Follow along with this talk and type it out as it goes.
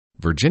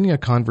Virginia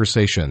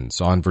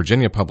Conversations on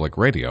Virginia Public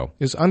Radio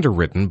is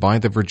underwritten by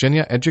the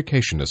Virginia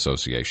Education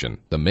Association,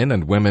 the men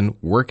and women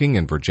working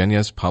in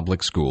Virginia's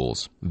public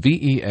schools.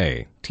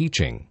 VEA,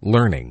 teaching,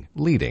 learning,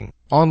 leading.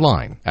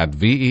 Online at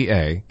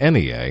veanea.org.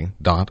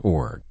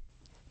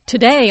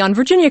 Today on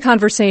Virginia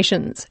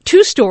Conversations,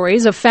 two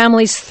stories of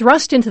families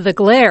thrust into the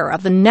glare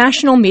of the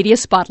national media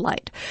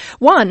spotlight.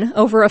 One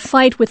over a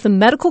fight with the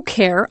medical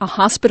care a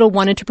hospital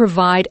wanted to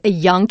provide a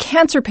young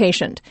cancer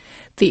patient.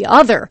 The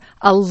other,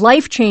 a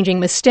life-changing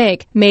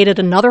mistake made at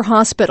another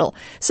hospital,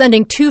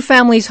 sending two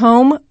families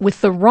home with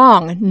the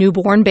wrong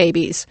newborn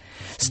babies.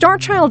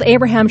 Starchild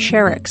Abraham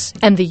Cherrix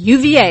and the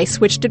UVA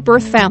switched at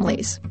birth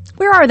families.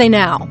 Where are they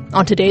now?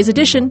 On today's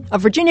edition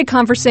of Virginia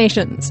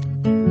Conversations.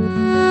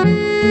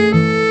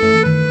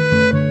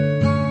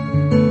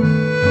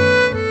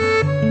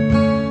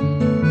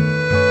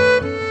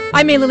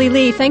 I'm Lily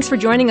Lee. Thanks for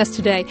joining us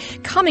today.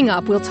 Coming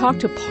up, we'll talk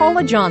to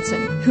Paula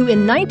Johnson, who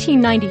in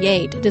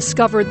 1998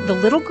 discovered the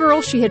little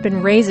girl she had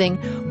been raising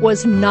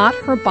was not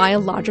her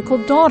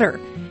biological daughter.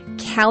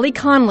 Callie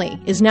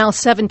Conley is now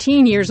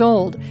 17 years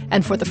old,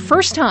 and for the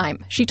first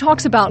time, she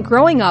talks about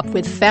growing up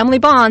with family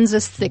bonds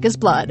as thick as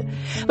blood.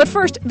 But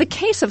first, the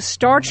case of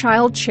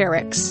Starchild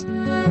Cherrix.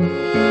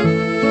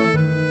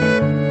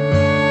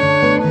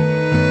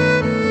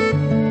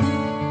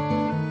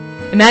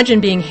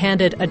 Imagine being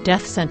handed a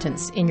death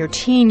sentence in your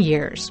teen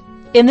years.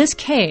 In this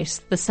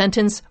case, the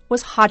sentence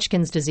was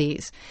Hodgkin's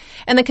disease,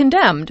 and the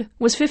condemned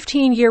was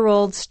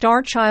 15-year-old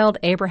Starchild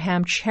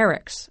Abraham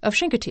Cherrix of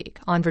Chincoteague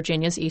on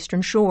Virginia's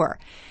Eastern Shore.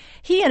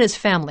 He and his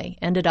family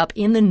ended up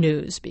in the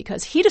news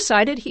because he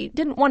decided he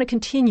didn't want to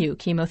continue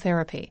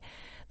chemotherapy.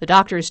 The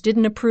doctors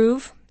didn't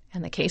approve,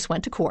 and the case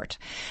went to court.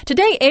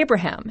 Today,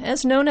 Abraham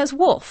is known as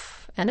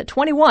Wolf, and at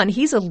 21,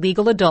 he's a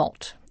legal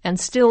adult and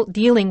still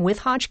dealing with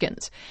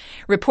Hodgkin's.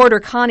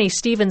 Reporter Connie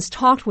Stevens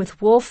talked with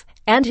Wolf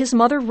and his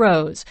mother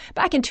Rose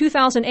back in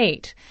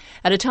 2008,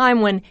 at a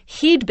time when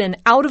he'd been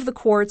out of the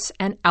courts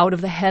and out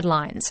of the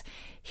headlines.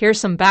 Here's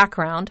some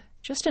background,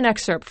 just an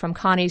excerpt from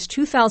Connie's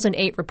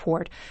 2008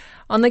 report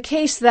on the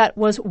case that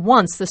was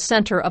once the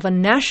center of a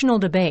national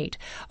debate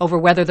over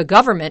whether the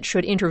government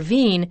should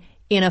intervene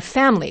in a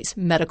family's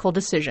medical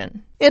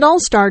decision. It all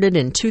started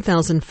in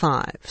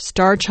 2005.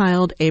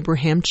 Starchild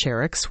Abraham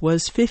Cherrix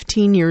was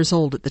 15 years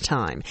old at the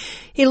time.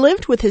 He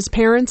lived with his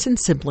parents and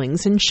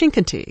siblings in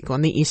Chincoteague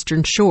on the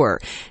Eastern Shore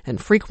and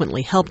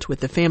frequently helped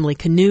with the family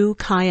canoe,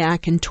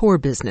 kayak, and tour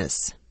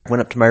business. I went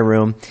up to my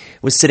room,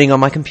 was sitting on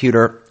my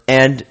computer,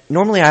 and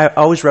normally I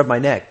always rub my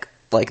neck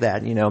like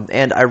that,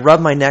 and I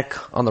rubbed my neck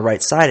on the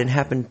right side and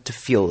happened to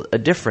feel a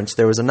difference.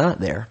 There was a knot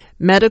there.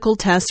 Medical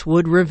tests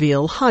would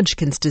reveal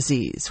Hodgkin's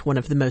disease, one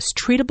of the most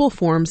treatable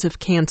forms of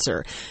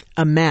cancer.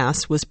 A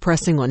mass was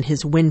pressing on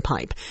his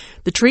windpipe.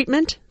 The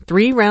treatment,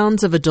 3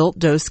 rounds of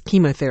adult-dose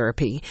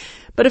chemotherapy.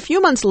 But a few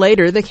months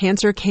later, the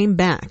cancer came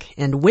back,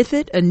 and with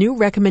it, a new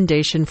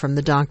recommendation from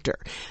the doctor.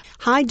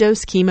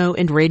 High-dose chemo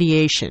and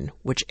radiation,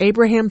 which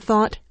Abraham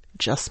thought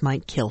just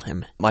might kill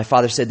him. My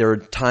father said there were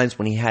times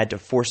when he had to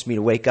force me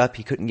to wake up.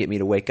 He couldn't get me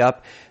to wake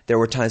up. There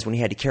were times when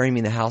he had to carry me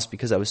in the house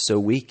because I was so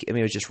weak. It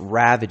was just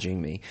ravaging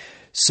me.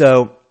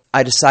 So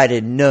I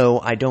decided,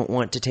 no, I don't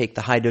want to take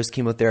the high-dose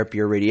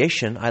chemotherapy or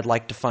radiation. I'd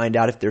like to find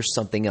out if there's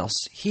something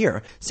else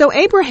here. So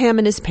Abraham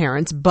and his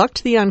parents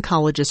bucked the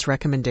oncologist's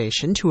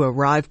recommendation to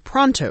arrive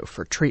pronto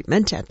for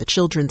treatment at the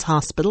Children's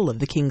Hospital of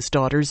the King's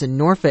Daughters in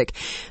Norfolk.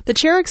 The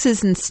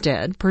Cherrixes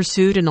instead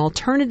pursued an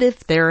alternative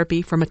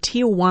therapy from a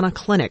Tijuana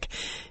clinic.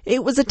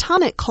 It was a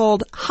tonic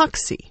called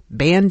Hoxie,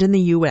 banned in the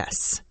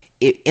U.S.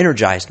 It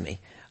energized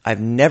me. I've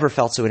never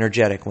felt so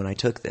energetic when I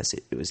took this.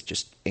 It was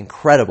just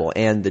incredible.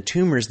 And the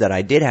tumors that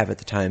I did have at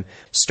the time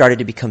started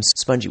to become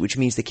spongy, which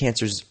means the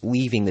cancer's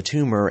leaving the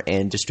tumor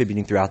and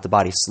distributing throughout the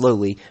body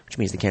slowly, which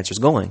means the cancer's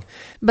going.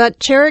 But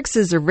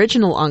Cherrix's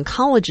original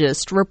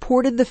oncologist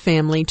reported the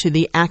family to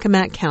the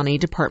Accomack County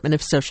Department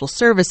of Social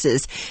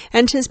Services,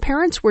 and his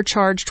parents were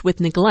charged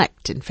with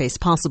neglect and faced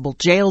possible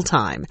jail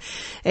time.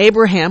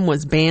 Abraham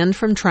was banned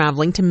from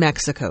traveling to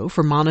Mexico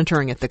for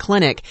monitoring at the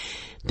clinic.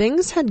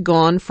 Things had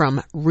gone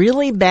from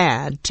really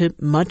bad to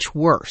much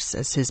worse,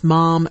 as his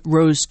mom,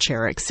 Rose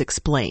Cherrix,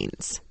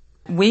 explains.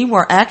 We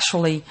were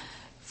actually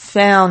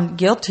found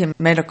guilty of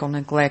medical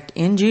neglect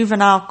in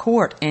juvenile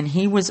court, and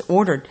he was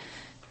ordered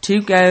to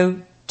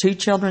go to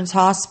Children's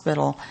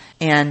Hospital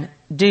and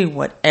do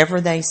whatever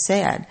they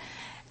said.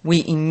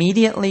 We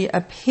immediately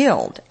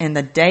appealed, and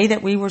the day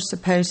that we were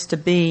supposed to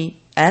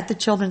be at the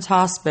Children's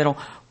Hospital,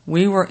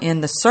 we were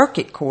in the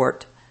circuit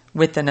court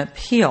with an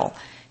appeal.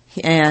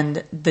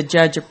 And the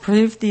judge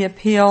approved the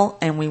appeal,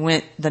 and we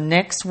went the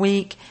next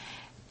week,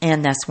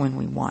 and that's when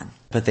we won.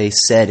 But they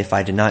said if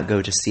I did not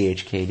go to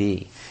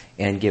CHKD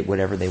and get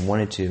whatever they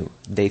wanted to,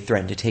 they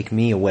threatened to take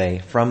me away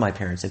from my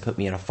parents and put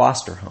me in a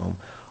foster home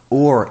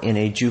or in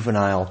a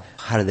juvenile,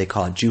 how do they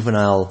call it?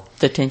 Juvenile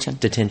detention.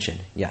 Detention,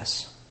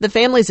 yes. The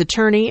family's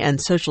attorney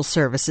and social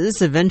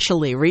services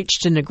eventually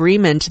reached an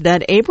agreement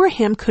that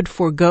Abraham could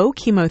forego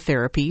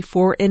chemotherapy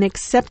for an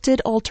accepted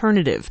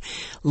alternative,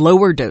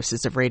 lower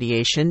doses of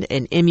radiation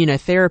and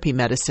immunotherapy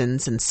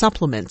medicines and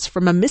supplements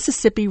from a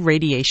Mississippi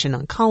radiation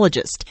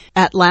oncologist.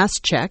 At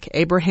last check,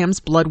 Abraham's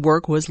blood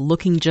work was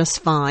looking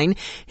just fine,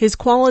 his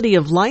quality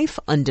of life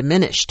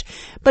undiminished.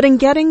 But in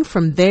getting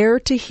from there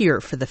to here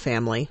for the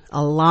family,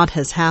 a lot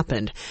has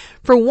happened.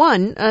 For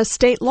one, a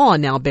state law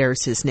now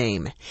bears his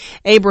name.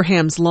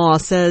 Abraham's law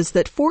says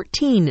that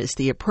 14 is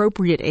the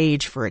appropriate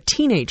age for a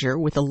teenager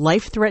with a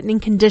life-threatening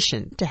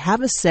condition to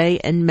have a say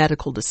in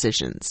medical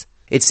decisions.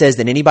 It says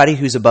that anybody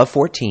who's above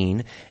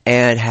 14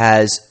 and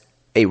has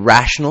a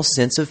rational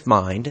sense of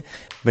mind,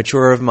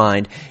 mature of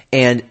mind,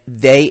 and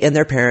they and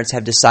their parents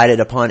have decided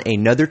upon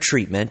another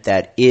treatment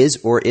that is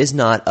or is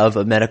not of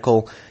a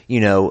medical,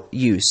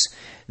 use,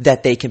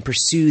 that they can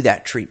pursue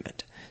that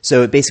treatment.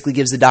 So it basically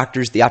gives the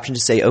doctors the option to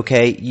say,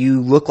 okay,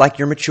 you look like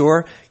you're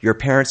mature. Your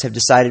parents have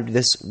decided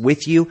this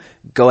with you.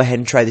 Go ahead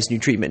and try this new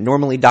treatment.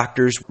 Normally,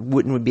 doctors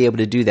wouldn't be able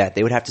to do that.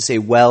 They would have to say,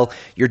 well,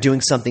 you're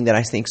doing something that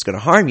I think is going to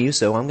harm you,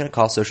 so I'm going to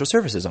call social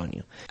services on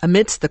you.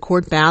 Amidst the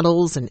court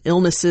battles and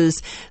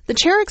illnesses, the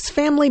Cherrix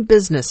family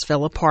business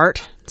fell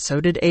apart. So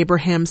did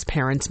Abraham's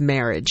parents'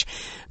 marriage.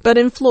 But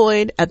in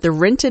Floyd, at the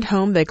rented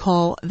home they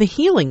call the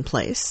Healing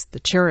Place, the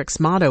Cherrix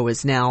motto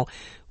is now,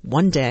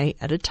 one day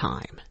at a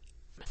time.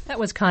 That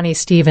was Connie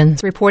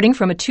Stevens reporting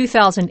from a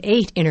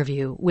 2008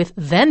 interview with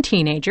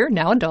then-teenager,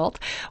 now adult,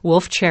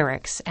 Wolf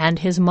Cherrix and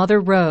his mother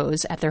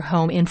Rose at their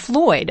home in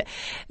Floyd.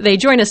 They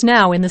join us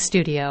now in the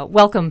studio.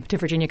 Welcome to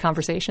Virginia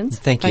Conversations.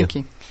 Thank you. Thank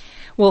you.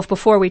 Wolf,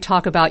 before we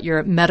talk about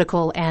your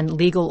medical and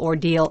legal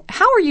ordeal,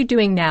 how are you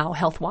doing now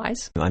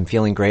health-wise? I'm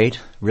feeling great,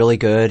 really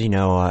good.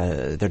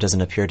 There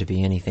doesn't appear to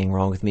be anything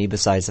wrong with me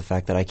besides the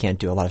fact that I can't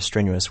do a lot of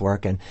strenuous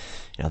work. And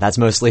that's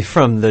mostly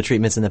from the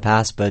treatments in the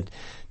past. But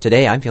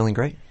today I'm feeling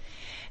great.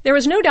 There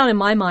was no doubt in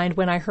my mind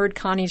when I heard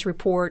Connie's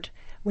report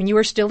when you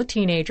were still a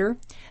teenager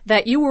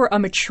that you were a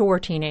mature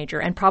teenager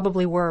and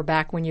probably were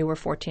back when you were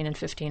 14 and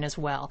 15 as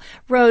well.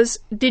 Rose,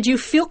 did you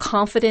feel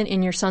confident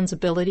in your son's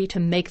ability to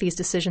make these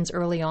decisions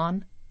early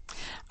on?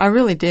 I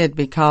really did,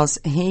 because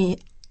he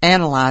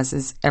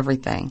analyzes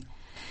everything.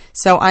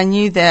 So I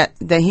knew that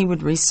he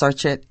would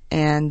research it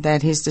and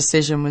that his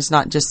decision was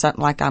not just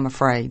something like, I'm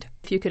afraid.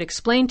 If you could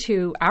explain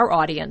to our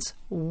audience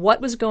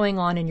what was going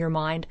on in your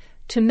mind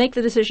to make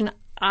the decision,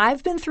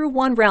 I've been through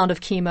one round of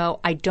chemo,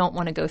 I don't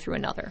want to go through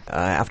another.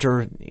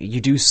 After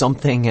you do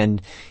something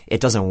and it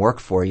doesn't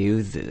work for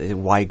you,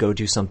 why go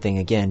do something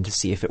again to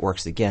see if it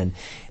works again?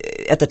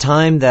 At the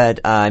time that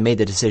I made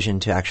the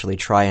decision to actually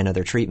try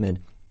another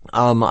treatment,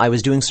 I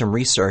was doing some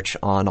research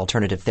on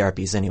alternative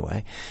therapies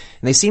anyway.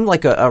 And they seemed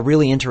like a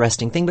really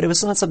interesting thing, but it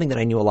was not something that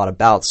I knew a lot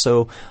about.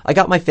 So I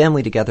got my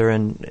family together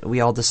and we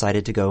all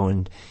decided to go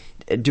and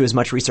do as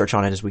much research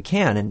on it as we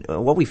can. And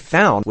what we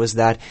found was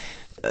that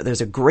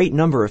there's a great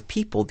number of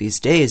people these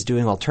days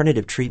doing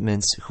alternative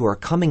treatments who are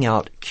coming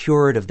out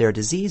cured of their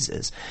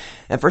diseases.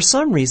 And for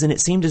some reason, it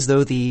seemed as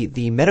though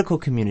the medical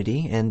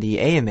community and the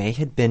AMA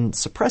had been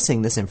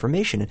suppressing this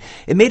information.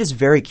 It made us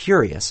very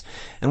curious.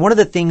 And one of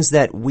the things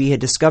that we had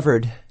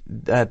discovered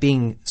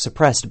being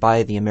suppressed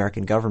by the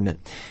American government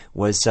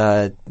was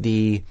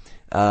the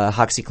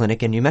Hoxsey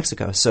Clinic in New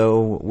Mexico.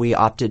 So we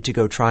opted to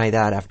go try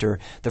that after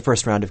the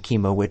first round of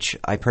chemo, which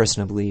I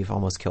personally believe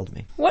almost killed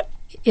me. What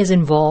is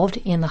involved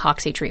in the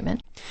Hoxsey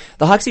treatment?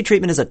 The Hoxsey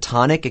treatment is a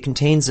tonic. It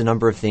contains a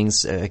number of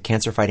things,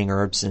 cancer-fighting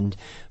herbs and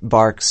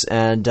barks,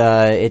 and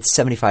it's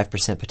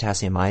 75%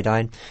 potassium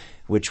iodide,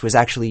 which was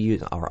actually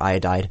used, or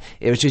iodide.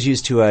 It was just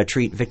used to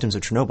treat victims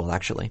of Chernobyl,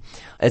 actually.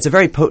 It's a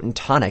very potent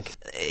tonic.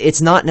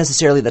 It's not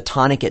necessarily the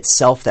tonic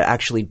itself that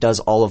actually does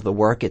all of the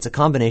work. It's a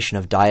combination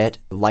of diet,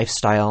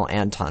 lifestyle,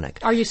 and tonic.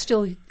 Are you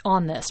still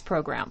on this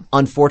program?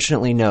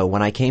 Unfortunately, no.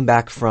 When I came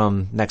back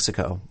from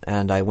Mexico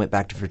and I went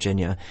back to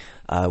Virginia,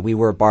 we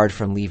were barred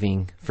from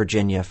leaving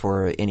Virginia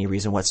for any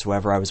reason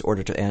whatsoever. I was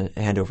ordered to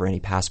hand over any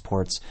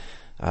passports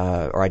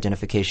or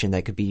identification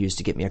that could be used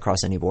to get me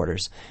across any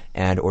borders,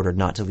 and ordered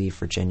not to leave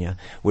Virginia,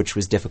 which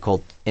was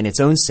difficult in its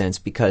own sense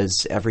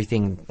because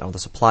everything, all the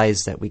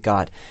supplies that we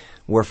got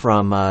were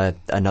from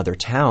another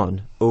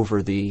town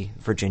over the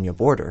Virginia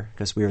border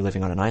because we were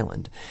living on an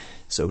island.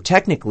 So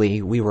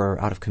technically, we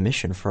were out of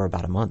commission for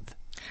about a month.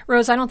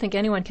 Rose, I don't think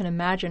anyone can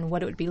imagine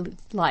what it would be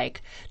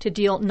like to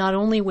deal not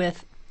only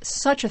with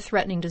such a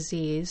threatening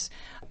disease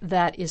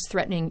that is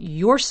threatening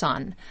your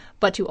son,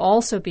 but to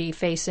also be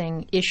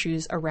facing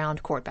issues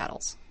around court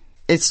battles.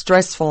 It's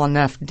stressful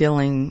enough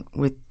dealing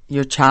with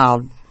your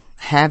child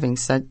having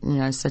such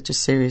a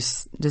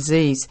serious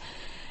disease.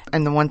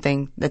 And the one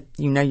thing that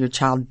your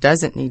child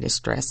doesn't need is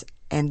stress.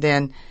 And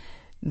then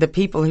the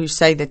people who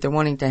say that they're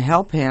wanting to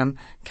help him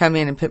come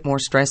in and put more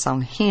stress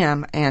on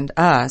him and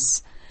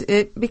us.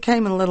 It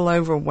became a little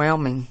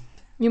overwhelming.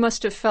 You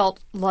must have felt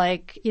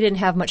like you didn't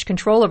have much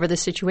control over the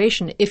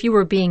situation if you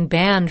were being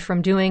banned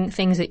from doing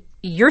things that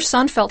your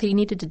son felt he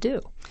needed to do.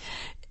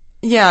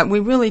 Yeah, we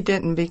really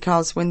didn't,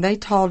 because when they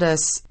told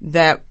us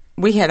that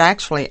we had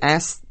actually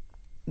asked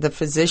the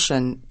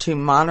physician to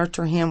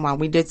monitor him while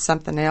we did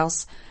something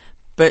else.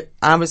 But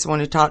I was the one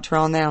who talked to her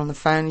on that on the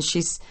phone, and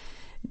she's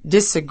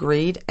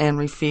disagreed and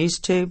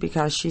refused to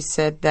because she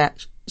said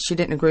that she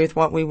didn't agree with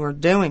what we were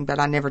doing, but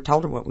I never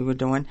told her what we were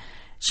doing.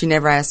 She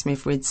never asked me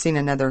if we'd seen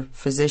another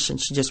physician.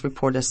 She just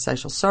reported us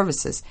social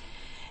services.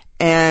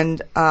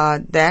 And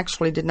they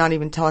actually did not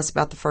even tell us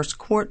about the first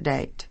court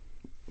date,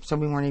 so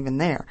we weren't even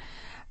there.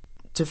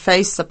 To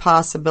face the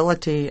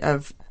possibility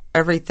of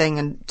everything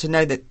and to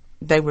know that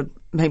they would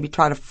maybe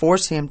try to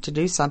force him to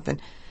do something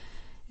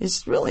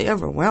is really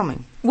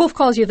overwhelming. Wolf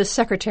calls you the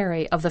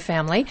secretary of the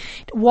family.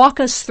 Walk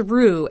us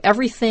through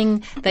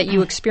everything that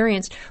you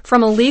experienced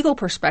from a legal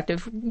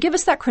perspective. Give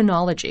us that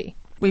chronology.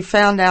 We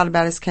found out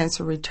about his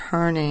cancer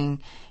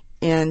returning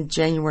in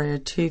January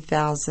of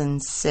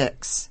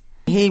 2006.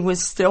 He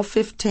was still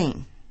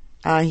 15.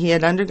 He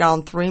had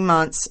undergone 3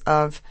 months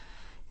of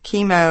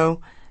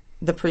chemo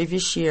the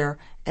previous year,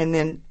 and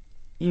then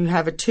you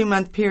have a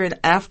 2-month period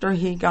after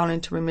he got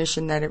into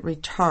remission that it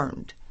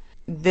returned.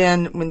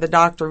 Then when the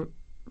doctor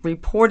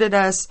reported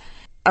us,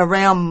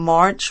 around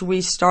March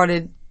we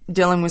started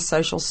dealing with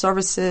social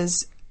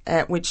services,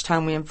 at which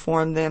time we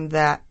informed them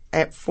that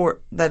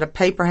that a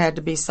paper had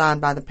to be signed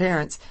by the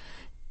parents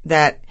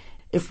that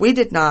if we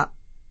did not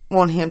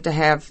want him to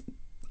have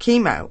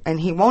chemo and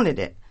he wanted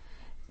it,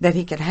 that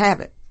he could have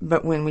it.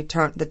 But when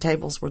the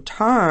tables were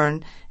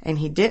turned and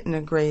he didn't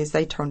agree,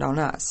 they turned on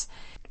us.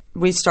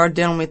 We started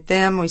dealing with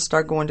them. We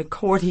started going to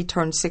court. He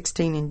turned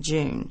 16 in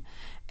June,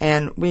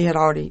 and we had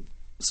already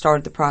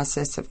started the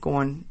process of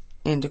going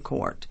into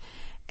court.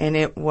 And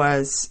it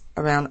was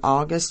around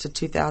August of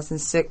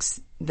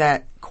 2006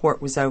 that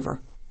court was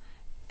over,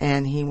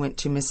 and he went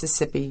to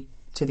Mississippi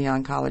to the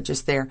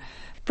oncologist there.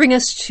 Bring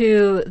us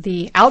to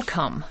the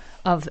outcome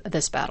of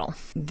this battle.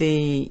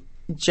 The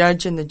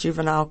judge in the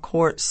juvenile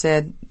court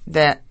said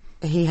that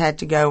he had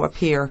to go up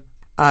here.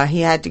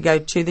 He had to go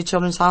to the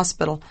Children's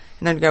Hospital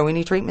and undergo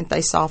any treatment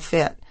they saw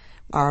fit.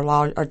 Our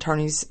law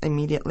attorneys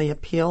immediately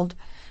appealed.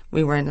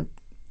 We were in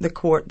the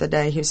court the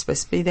day he was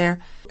supposed to be there,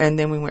 and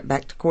then we went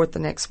back to court the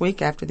next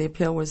week after the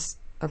appeal was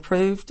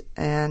approved,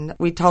 and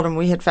we told him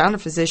we had found a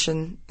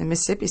physician in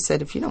Mississippi.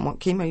 Said, if you don't want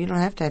chemo, you don't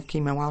have to have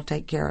chemo. I'll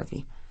take care of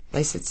you.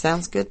 They said,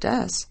 sounds good to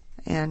us.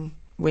 And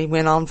we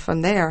went on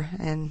from there.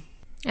 And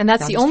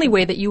that's the only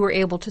way that you were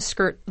able to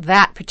skirt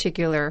that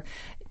particular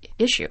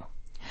issue.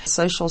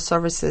 Social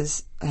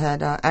services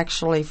had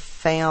actually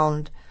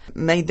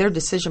made their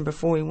decision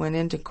before we went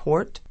into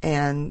court,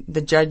 and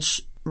the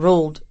judge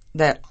ruled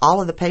that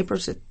all of the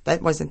papers,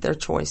 that wasn't their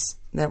choice.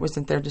 That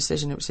wasn't their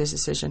decision. It was his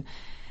decision.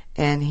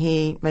 And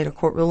he made a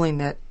court ruling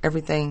that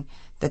everything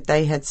that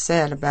they had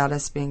said about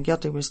us being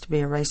guilty was to be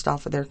erased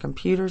off of their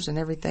computers and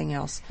everything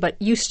else. But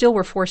you still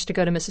were forced to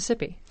go to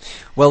Mississippi.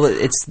 Well,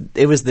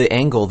 it was the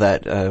angle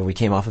that we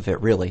came off of it,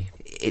 really.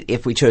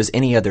 If we chose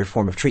any other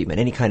form of treatment,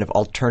 any kind of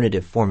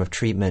alternative form of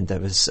treatment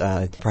that was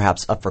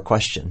perhaps up for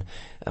question,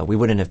 we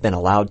wouldn't have been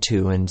allowed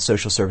to, and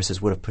social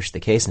services would have pushed the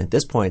case. And at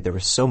this point, there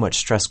was so much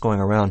stress going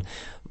around.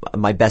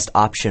 My best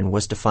option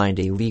was to find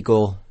a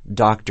legal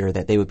doctor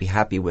that they would be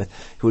happy with,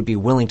 who would be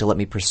willing to let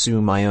me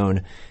pursue my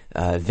own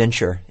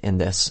venture in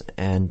this,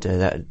 and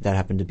that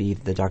happened to be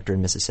the doctor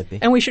in Mississippi.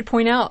 And we should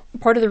point out,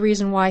 part of the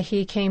reason why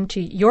he came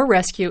to your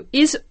rescue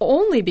is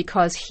only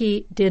because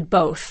he did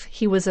both.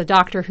 He was a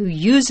doctor who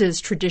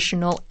uses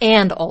traditional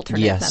and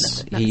alternate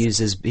medicine.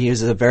 Yes, he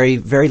uses a very,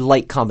 very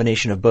light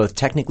combination of both.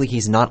 Technically,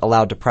 he's not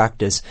allowed to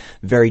practice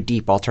very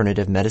deep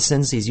alternative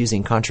medicines. He's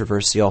using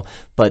controversial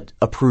but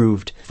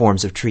approved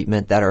forms of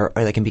treatment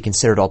that can be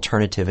considered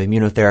alternative.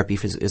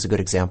 Immunotherapy is a good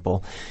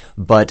example.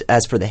 But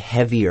as for the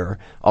heavier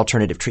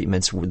alternative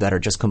treatments that are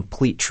just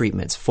complete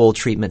treatments, full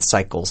treatment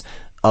cycles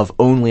of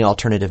only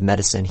alternative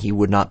medicine, he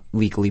would not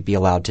legally be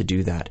allowed to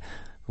do that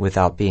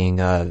without being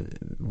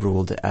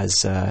ruled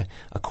as a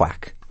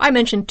quack. I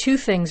mentioned two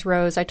things,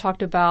 Rose. I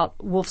talked about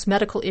Wolf's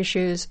medical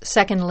issues.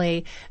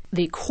 Secondly,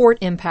 the court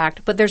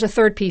impact. But there's a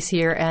third piece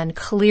here, and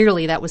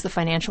clearly that was the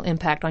financial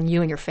impact on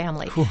you and your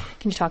family. Whew.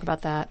 Can you talk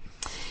about that?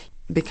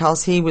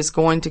 Because he was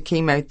going to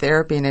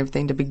chemotherapy and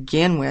everything to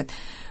begin with,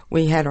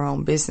 we had our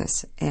own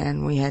business,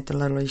 and we had to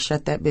literally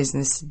shut that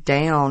business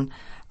down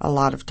a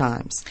lot of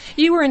times.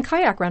 You were in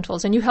kayak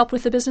rentals, and you helped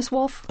with the business,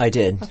 Wolf? I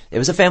did. It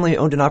was a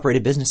family-owned and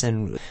operated business,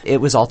 and it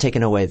was all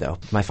taken away, though.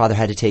 My father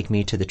had to take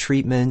me to the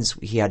treatments.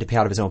 He had to pay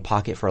out of his own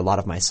pocket for a lot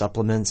of my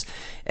supplements.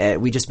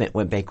 We just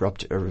went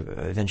bankrupt or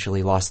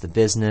eventually lost the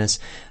business.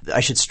 I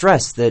should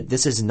stress that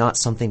this is not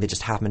something that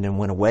just happened and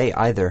went away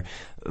either.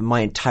 My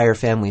entire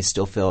family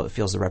still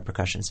feels the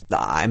repercussions.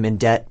 I'm in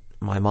debt.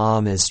 My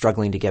mom is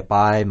struggling to get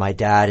by. My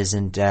dad is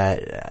in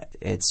debt.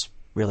 It's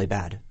really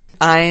bad.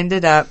 I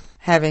ended up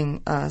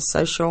having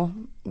social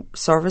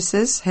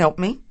services help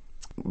me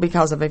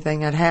because of everything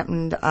that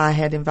happened. I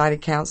had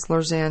invited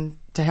counselors in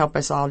to help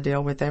us all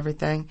deal with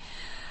everything.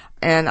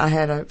 And I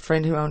had a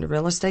friend who owned a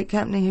real estate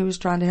company who was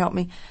trying to help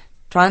me,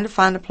 trying to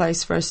find a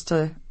place for us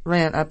to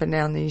rent up and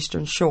down the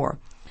Eastern Shore.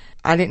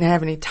 I didn't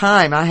have any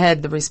time. I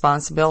had the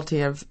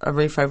responsibility of a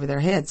roof over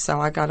their heads.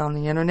 So I got on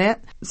the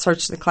internet,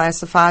 searched the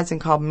classifieds, and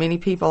called many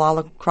people all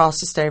across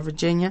the state of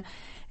Virginia.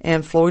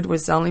 And Floyd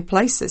was the only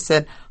place that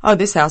said, oh,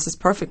 this house is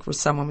perfect for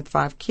someone with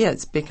 5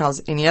 kids.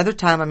 Because any other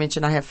time I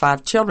mentioned I have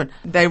 5 children,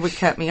 they would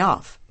cut me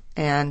off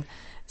and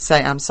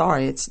say, I'm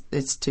sorry,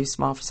 it's too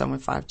small for someone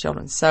with 5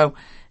 children. So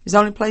it was the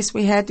only place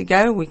we had to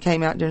go. We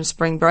came out during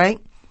spring break,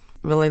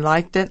 really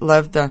liked it,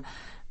 loved the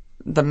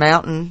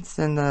mountains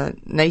and the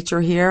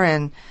nature here,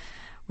 and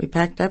we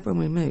packed up and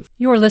we moved.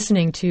 You're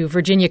listening to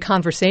Virginia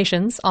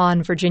Conversations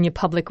on Virginia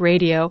Public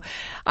Radio.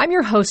 I'm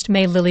your host,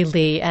 May Lily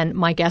Lee, and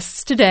my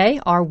guests today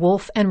are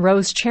Wolf and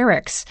Rose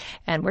Cherrix,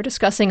 and we're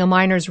discussing a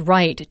minor's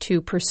right to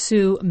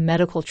pursue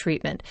medical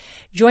treatment.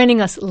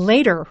 Joining us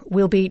later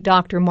will be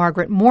Dr.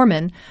 Margaret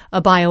Moorman,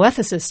 a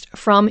bioethicist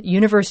from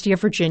University of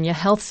Virginia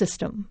Health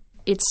System.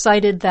 It's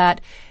cited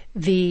that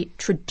the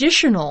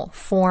traditional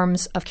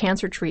forms of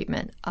cancer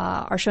treatment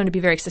are shown to be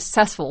very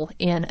successful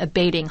in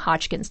abating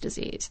Hodgkin's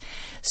disease.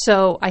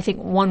 So I think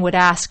one would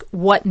ask,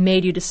 what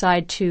made you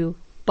decide to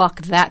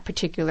buck that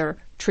particular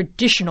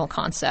traditional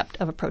concept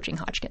of approaching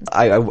Hodgkin's?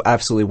 I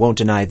absolutely won't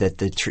deny that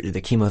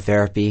the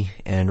chemotherapy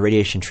and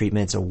radiation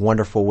treatment is a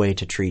wonderful way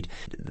to treat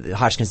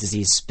Hodgkin's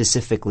disease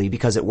specifically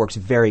because it works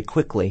very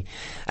quickly.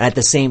 And at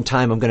the same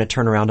time, I'm going to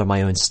turn around on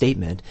my own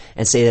statement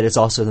and say that it's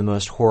also the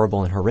most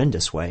horrible and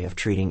horrendous way of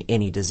treating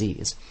any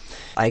disease.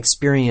 I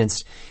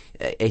experienced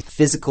a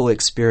physical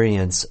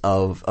experience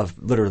of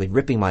literally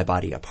ripping my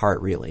body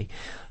apart, really.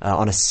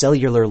 On a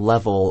cellular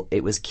level,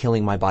 it was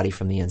killing my body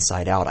from the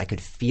inside out. I could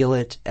feel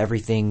it.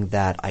 Everything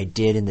that I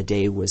did in the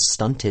day was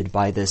stunted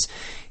by this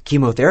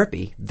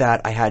chemotherapy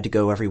that I had to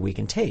go every week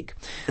and take.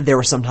 There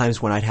were some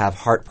times when I'd have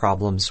heart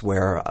problems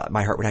where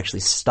my heart would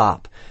actually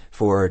stop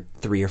for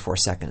 3 or 4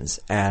 seconds,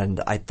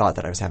 and I thought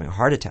that I was having a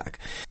heart attack.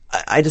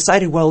 I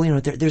decided, well,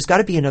 there's got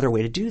to be another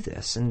way to do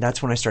this, and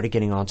that's when I started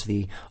getting onto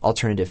the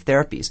alternative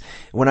therapies.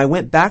 When I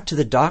went back to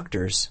the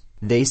doctors,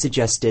 they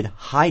suggested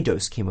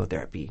high-dose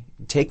chemotherapy.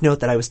 Take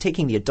note that I was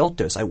taking the adult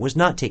dose. I was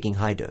not taking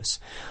high-dose.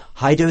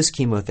 High-dose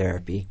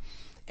chemotherapy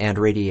and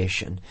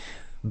radiation.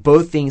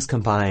 Both things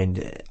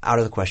combined, out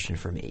of the question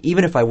for me.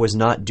 Even if I was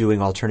not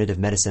doing alternative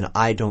medicine,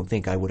 I don't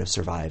think I would have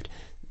survived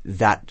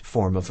that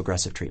form of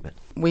aggressive treatment.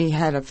 We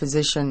had a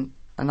physician,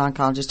 an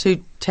oncologist, who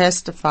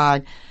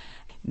testified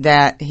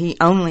that he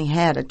only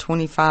had a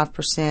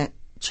 25%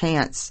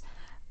 chance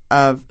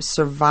of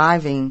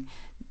surviving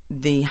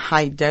the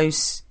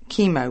high-dose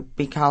chemo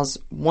because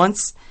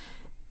once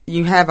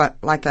you have a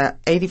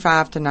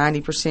 85 to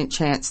 90%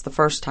 chance the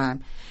first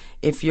time,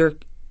 if your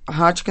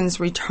Hodgkin's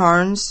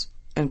returns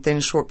within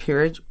a short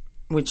period,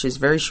 which is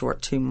very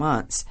short, 2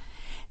 months,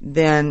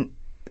 then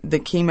the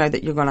chemo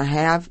that you're going to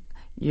have,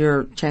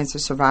 your chance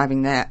of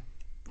surviving that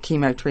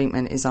chemo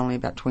treatment is only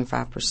about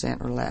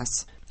 25% or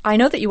less. I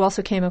know that you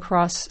also came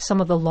across some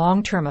of the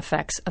long-term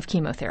effects of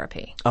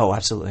chemotherapy. Oh,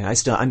 absolutely.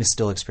 I'm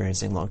still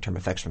experiencing long-term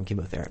effects from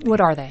chemotherapy.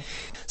 What are they?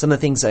 Some of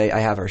the things I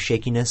have are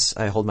shakiness.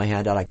 I hold my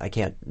hand out. I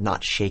can't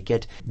not shake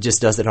it. Just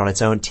does it on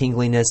its own.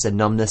 Tingliness and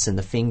numbness in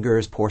the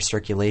fingers, poor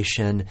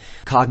circulation.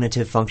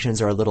 Cognitive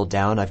functions are a little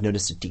down. I've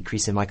noticed a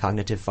decrease in my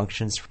cognitive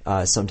functions.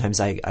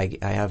 Sometimes I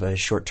have a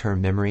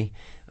short-term memory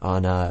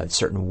on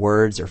certain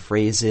words or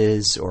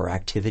phrases or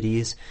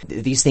activities.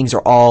 These things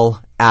are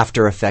all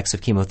after effects of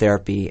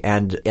chemotherapy,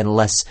 and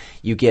unless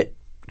you get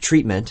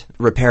treatment,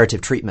 reparative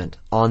treatment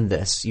on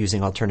this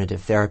using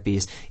alternative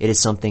therapies, it is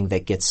something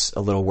that gets a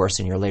little worse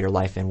in your later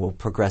life and will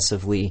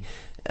progressively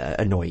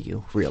annoy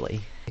you, really.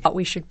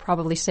 We should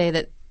probably say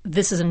that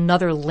this is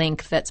another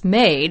link that's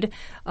made,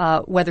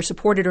 whether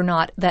supported or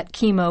not, that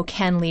chemo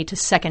can lead to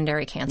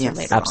secondary cancer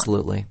later on.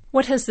 Absolutely.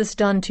 What has this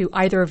done to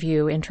either of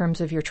you in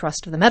terms of your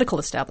trust of the medical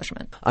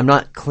establishment? I'm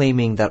not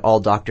claiming that all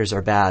doctors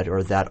are bad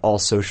or that all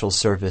social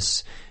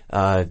service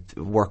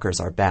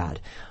workers are bad.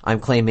 I'm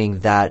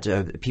claiming that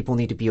people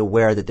need to be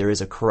aware that there is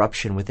a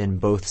corruption within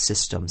both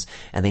systems,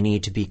 and they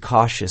need to be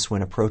cautious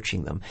when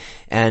approaching them.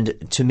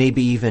 And to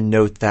maybe even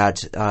note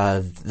that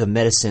the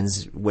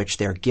medicines which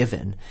they're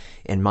given,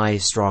 in my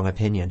strong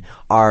opinion,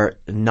 are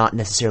not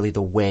necessarily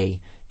the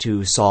way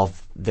to solve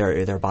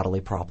their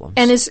bodily problems.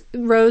 And is,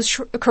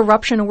 Rose,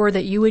 corruption a word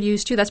that you would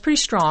use too? That's pretty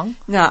strong.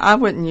 No, I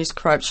wouldn't use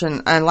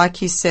corruption. And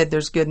like you said,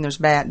 there's good and there's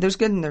bad. There's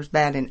good and there's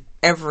bad in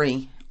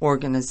every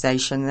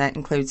organization. That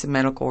includes the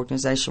medical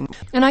organization.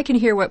 And I can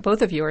hear what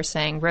both of you are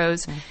saying.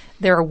 Rose,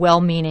 there are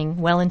well-meaning,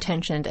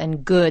 well-intentioned,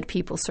 and good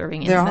people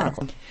serving in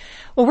medicine.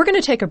 Well, we're going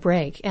to take a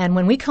break, and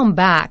when we come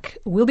back,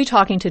 we'll be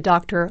talking to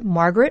Dr.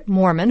 Margaret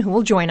Moorman, who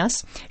will join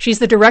us. She's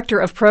the Director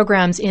of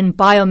Programs in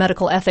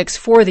Biomedical Ethics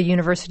for the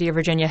University of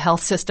Virginia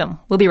Health System.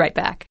 We'll be right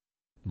back.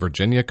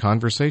 Virginia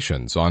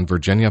Conversations on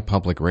Virginia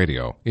Public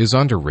Radio is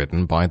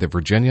underwritten by the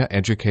Virginia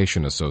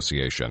Education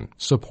Association,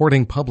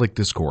 supporting public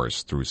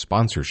discourse through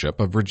sponsorship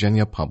of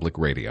Virginia Public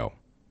Radio.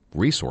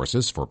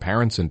 Resources for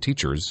parents and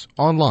teachers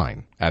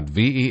online at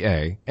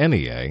veanea.org.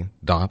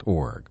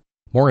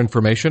 More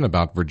information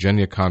about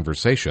Virginia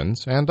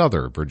Conversations and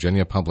other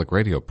Virginia Public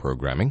Radio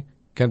programming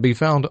can be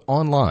found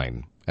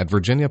online at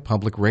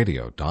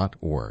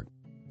virginiapublicradio.org.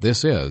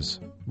 This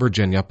is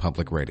Virginia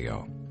Public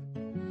Radio.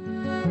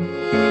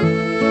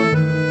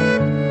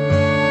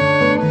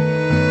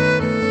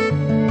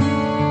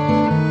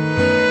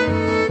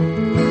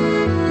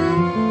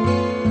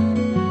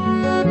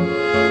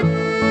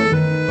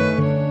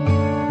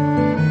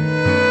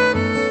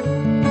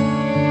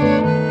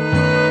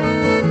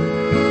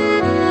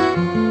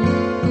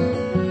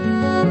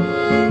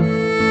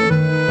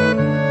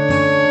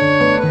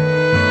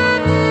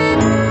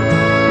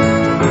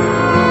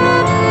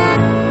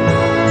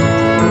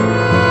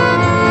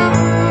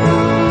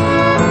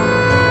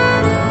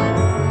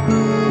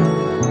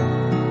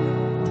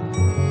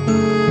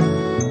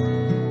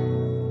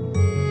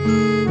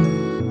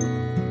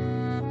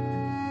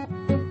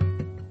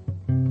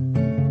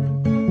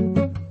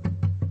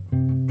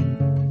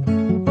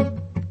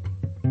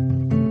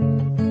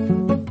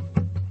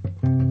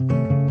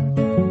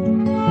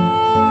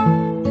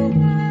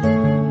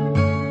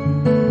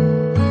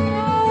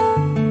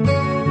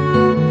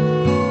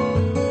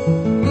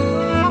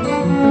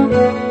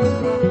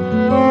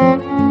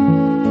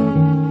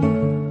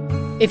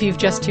 If you've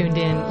just tuned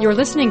in, you're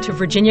listening to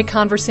Virginia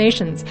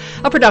Conversations,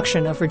 a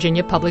production of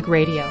Virginia Public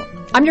Radio.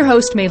 I'm your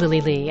host, May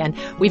Lily Lee, and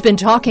we've been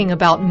talking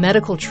about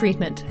medical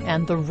treatment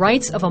and the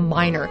rights of a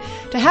minor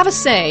to have a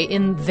say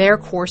in their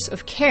course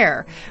of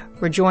care.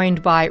 We're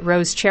joined by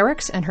Rose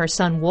Cherrix and her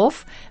son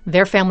Wolf.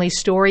 Their family's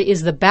story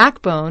is the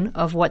backbone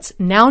of what's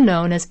now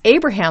known as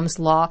Abraham's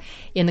Law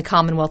in the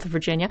Commonwealth of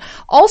Virginia.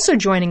 Also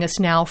joining us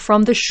now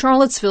from the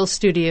Charlottesville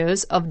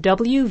studios of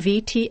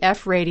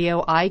WVTF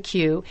Radio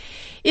IQ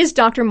is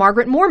Dr.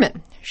 Margaret Moorman.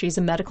 She's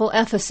a medical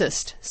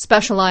ethicist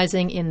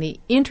specializing in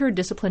the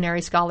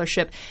interdisciplinary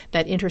scholarship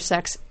that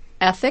intersects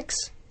ethics,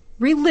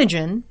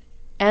 religion,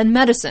 and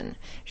medicine.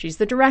 She's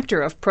the director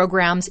of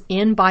programs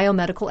in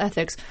biomedical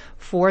ethics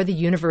for the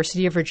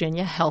University of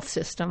Virginia Health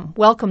System.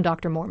 Welcome,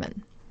 Dr.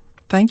 Moorman.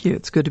 Thank you.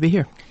 It's good to be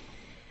here.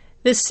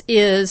 This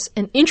is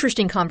an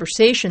interesting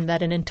conversation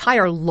that an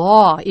entire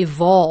law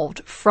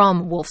evolved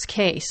from Wolf's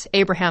case.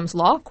 Abraham's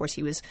Law, of course,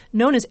 he was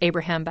known as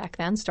Abraham back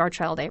then,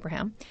 Starchild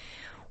Abraham.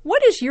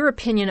 What is your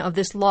opinion of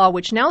this law,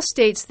 which now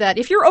states that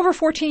if you're over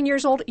 14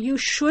 years old, you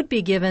should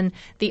be given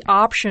the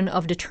option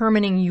of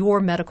determining your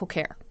medical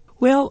care?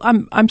 Well,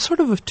 I'm sort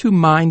of two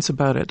minds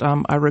about it.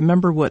 I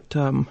remember what,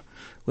 I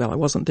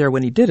wasn't there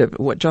when he did it,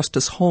 but what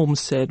Justice Holmes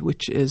said,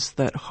 which is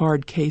that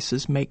hard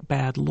cases make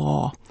bad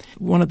law.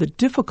 One of the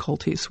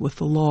difficulties with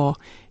the law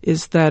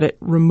is that it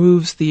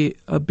removes the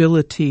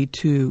ability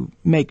to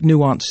make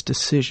nuanced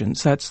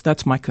decisions.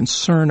 That's my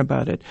concern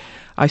about it.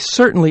 I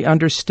certainly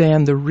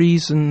understand the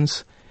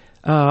reasons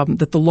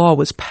that the law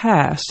was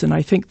passed, and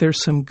I think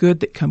there's some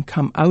good that can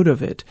come out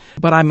of it.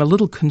 But I'm a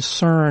little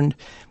concerned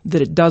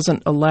that it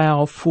doesn't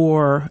allow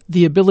for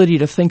the ability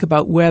to think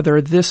about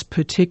whether this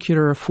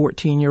particular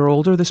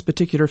 14-year-old or this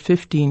particular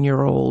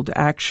 15-year-old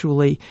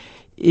actually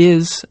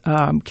is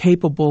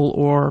capable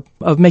or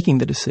of making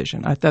the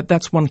decision.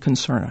 That's one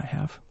concern I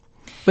have.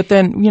 But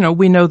then,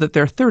 we know that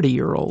there are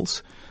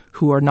 30-year-olds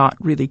who are not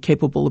really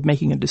capable of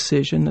making a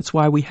decision. That's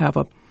why we have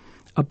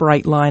a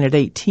bright line at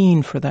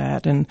 18 for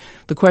that. And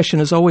the question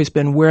has always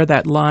been where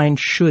that line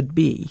should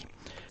be.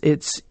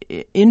 It's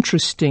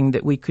interesting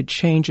that we could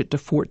change it to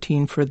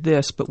 14 for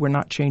this, but we're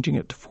not changing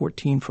it to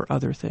 14 for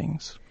other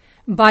things.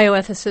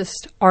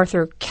 Bioethicist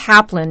Arthur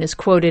Kaplan is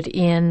quoted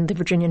in the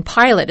Virginian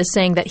Pilot as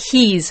saying that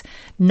he's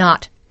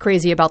not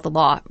crazy about the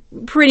law,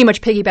 pretty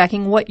much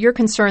piggybacking what your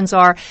concerns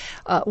are.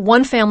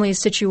 One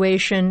family's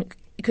situation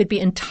could be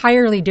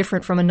entirely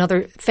different from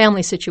another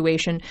family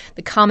situation,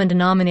 the common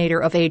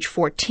denominator of age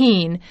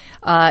 14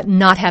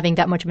 not having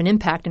that much of an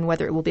impact in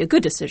whether it will be a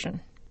good decision.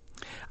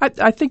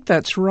 I think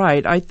that's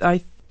right.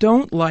 I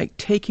don't like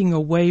taking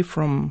away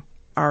from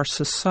our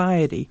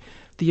society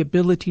the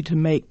ability to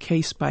make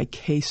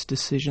case-by-case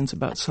decisions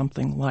about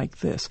something like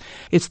this.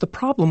 It's the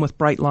problem with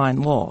bright-line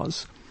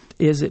laws,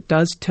 is it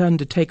does tend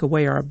to take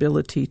away our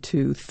ability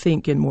to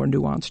think in more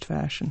nuanced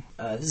fashion.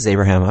 This is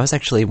Abraham. I was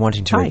actually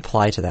wanting to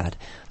reply to that.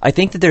 I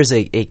think that there's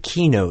a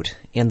keynote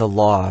in the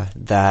law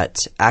that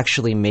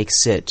actually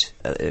makes it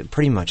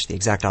pretty much the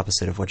exact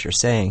opposite of what you're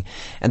saying,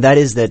 and that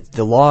is that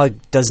the law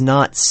does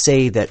not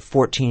say that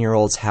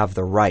 14-year-olds have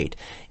the right.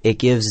 It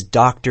gives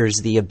doctors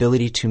the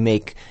ability to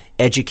make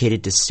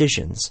educated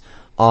decisions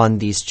on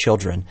these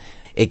children.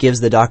 It gives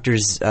the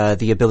doctors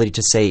the ability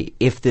to say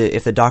if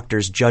the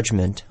doctor's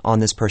judgment on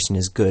this person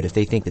is good, if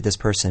they think that this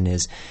person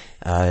is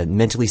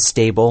mentally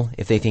stable,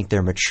 if they think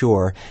they're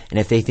mature, and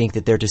if they think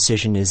that their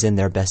decision is in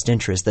their best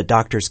interest, the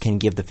doctors can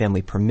give the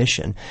family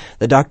permission.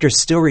 The doctors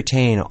still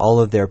retain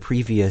all of their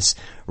previous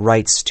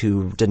rights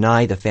to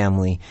deny the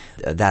family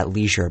that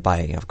leisure by,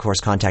 of course,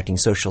 contacting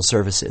social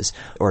services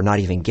or not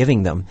even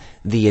giving them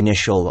the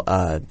initial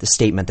the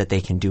statement that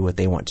they can do what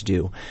they want to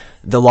do.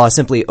 The law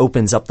simply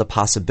opens up the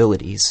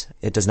possibilities.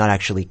 It does not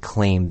actually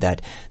claim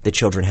that the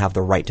children have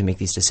the right to make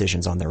these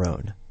decisions on their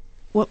own.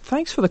 Well,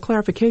 thanks for the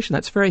clarification.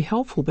 That's very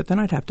helpful, but then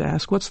I'd have to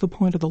ask, what's the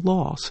point of the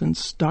law,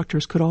 since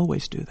doctors could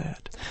always do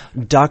that?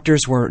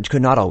 Doctors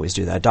could not always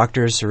do that.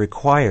 Doctors are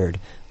required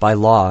by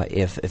law,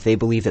 if they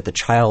believe that the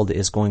child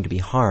is going to be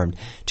harmed,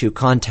 to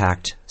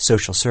contact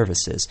social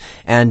services.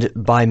 And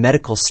by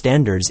medical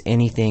standards,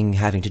 anything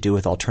having to do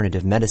with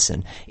alternative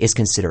medicine is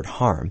considered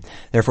harm.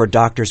 Therefore,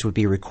 doctors would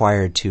be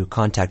required to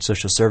contact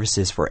social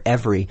services for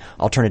every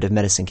alternative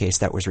medicine case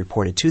that was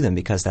reported to them,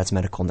 because that's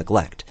medical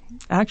neglect.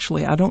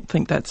 Actually, I don't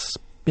think that's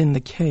been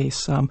the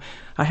case.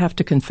 I have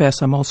to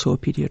confess I'm also a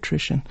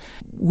pediatrician,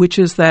 which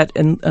is that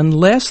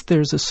unless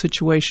there's a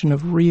situation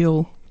of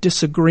real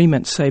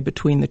disagreement, say,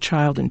 between the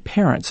child and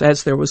parents,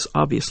 as there was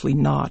obviously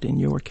not in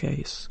your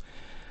case,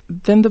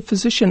 then the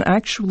physician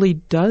actually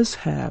does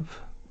have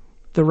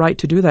the right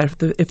to do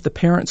that if the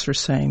parents are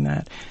saying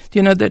that.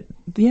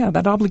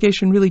 That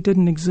obligation really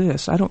didn't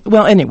exist.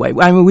 Anyway,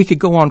 we could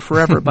go on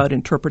forever about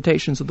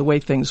interpretations of the way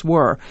things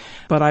were,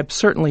 but I've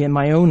certainly, in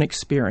my own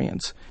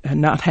experience, had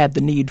not had the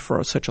need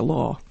for such a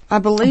law.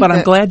 But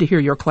I'm glad to hear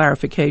your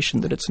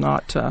clarification that it's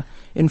not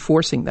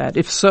enforcing that.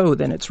 If so,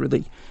 then it's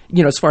really,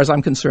 as far as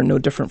I'm concerned, no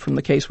different from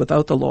the case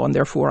without the law, and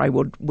therefore I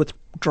would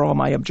withdraw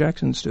my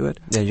objections to it.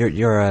 Yeah,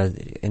 your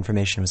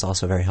information was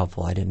also very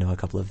helpful. I didn't know a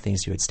couple of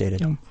things you had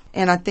stated. Yeah.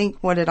 And I think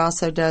what it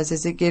also does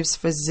is it gives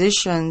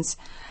physicians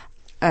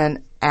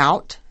an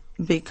out,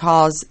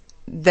 because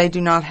they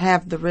do not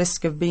have the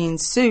risk of being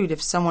sued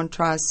if someone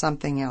tries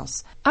something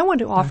else. I want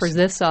to offer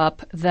this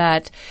up,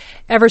 that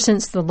ever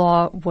since the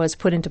law was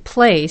put into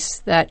place,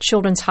 that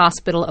Children's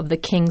Hospital of the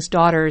King's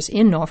Daughters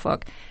in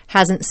Norfolk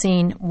hasn't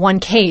seen one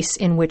case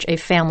in which a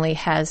family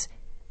has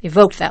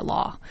evoked that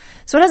law.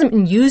 So it hasn't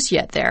been used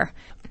yet there.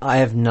 I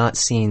have not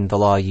seen the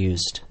law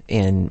used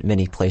in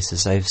many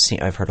places.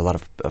 I've heard a lot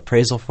of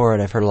appraisal for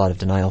it. I've heard a lot of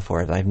denial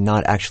for it. I've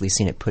not actually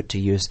seen it put to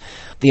use.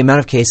 The amount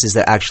of cases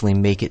that actually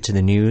make it to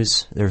the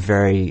news, they're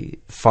very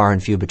far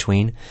and few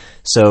between.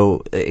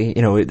 So,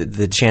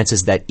 the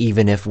chances that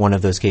even if one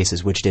of those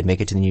cases which did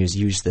make it to the news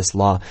used this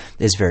law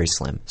is very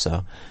slim.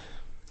 So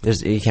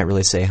you can't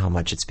really say how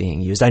much it's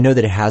being used. I know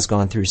that it has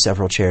gone through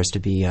several chairs to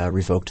be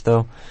revoked,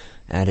 though,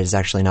 and it has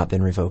actually not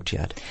been revoked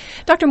yet.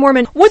 Dr.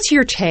 Moorman, what's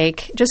your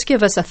take? Just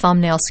give us a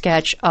thumbnail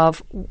sketch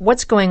of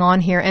what's going on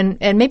here, and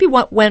maybe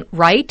what went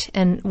right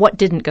and what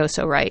didn't go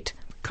so right.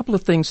 A couple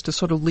of things to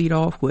sort of lead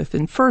off with.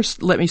 And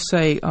first, let me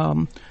say,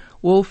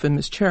 Wolf and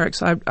Ms.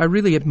 Cherrix, I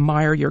really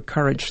admire your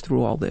courage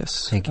through all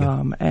this. Thank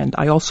you. And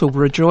I also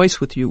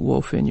rejoice with you,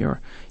 Wolf, in your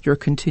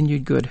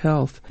continued good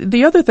health.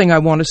 The other thing I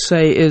want to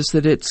say is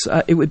that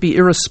it would be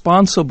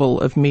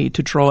irresponsible of me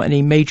to draw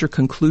any major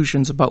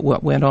conclusions about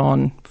what went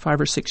on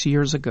 5 or 6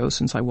 years ago,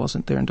 since I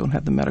wasn't there and don't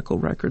have the medical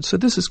records. So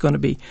this is going to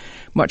be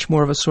much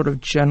more of a sort of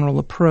general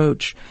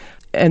approach.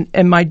 And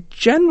my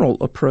general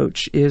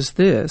approach is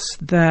this,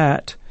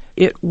 that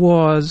it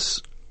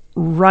was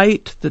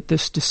right that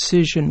this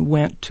decision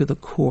went to the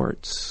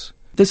courts.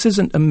 This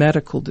isn't a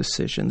medical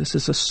decision. This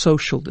is a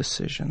social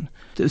decision.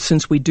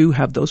 Since we do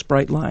have those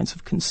bright lines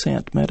of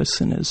consent,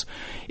 medicine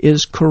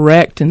is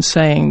correct in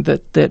saying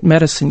that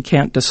medicine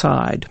can't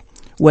decide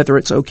whether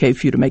it's okay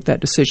for you to make that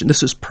decision.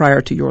 This is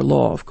prior to your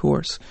law, of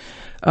course.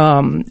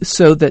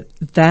 So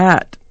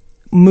that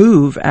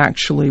move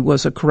actually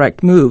was a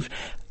correct move.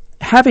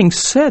 Having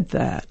said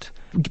that,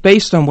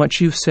 based on what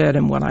you've said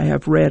and what I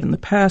have read in the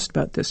past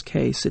about this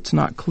case, it's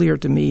not clear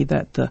to me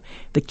that the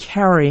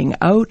carrying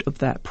out of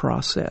that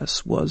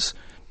process was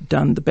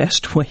done the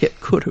best way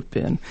it could have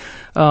been.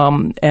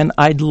 And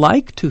I'd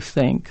like to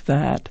think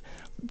that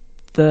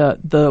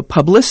the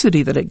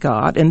publicity that it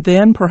got, and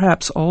then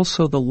perhaps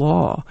also the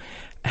law,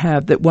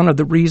 that one of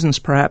the reasons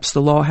perhaps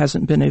the law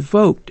hasn't been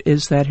evoked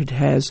is that it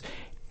has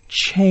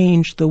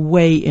changed the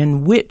way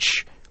in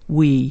which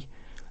we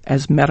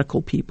as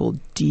medical people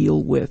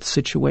deal with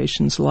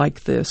situations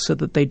like this, so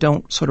that they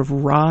don't sort of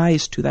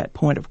rise to that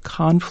point of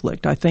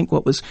conflict. I think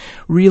what was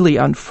really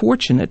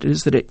unfortunate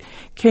is that it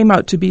came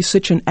out to be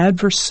such an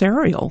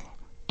adversarial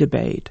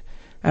debate,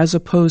 as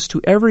opposed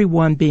to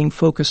everyone being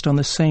focused on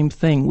the same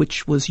thing,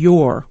 which was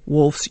your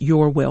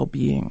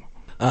well-being.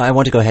 I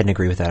want to go ahead and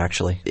agree with that,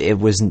 actually. It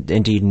was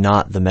indeed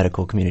not the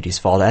medical community's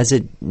fault, as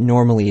it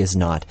normally is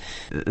not.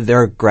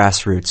 There are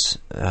grassroots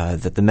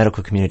that the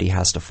medical community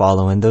has to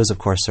follow, and those, of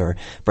course, are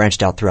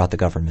branched out throughout the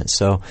government.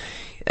 So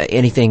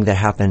anything that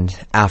happened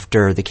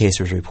after the case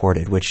was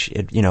reported, which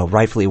it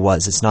rightfully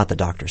was, it's not the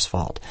doctor's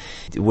fault.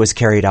 It was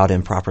carried out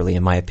improperly,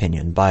 in my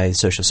opinion, by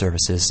social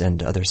services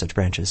and other such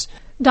branches.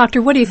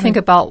 Doctor, what do you think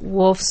about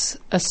Wolf's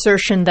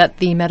assertion that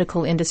the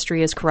medical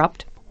industry is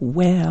corrupt?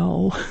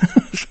 Well,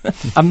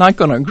 I'm not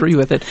going to agree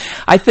with it.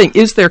 I think,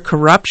 is there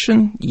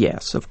corruption?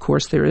 Yes, of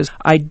course there is.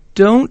 I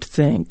don't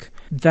think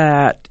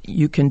that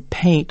you can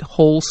paint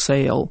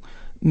wholesale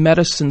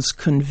medicine's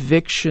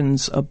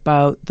convictions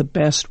about the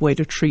best way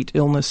to treat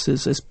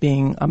illnesses as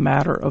being a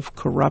matter of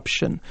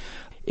corruption.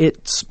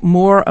 It's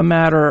more a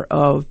matter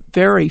of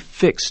very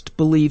fixed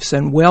beliefs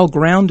and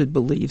well-grounded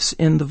beliefs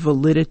in the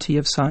validity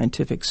of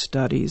scientific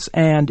studies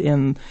and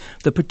in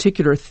the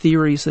particular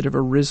theories that have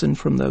arisen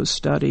from those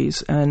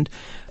studies. And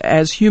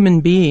as human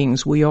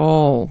beings, we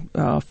all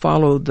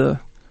follow the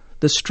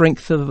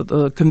strength of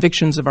the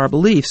convictions of our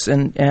beliefs,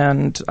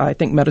 and I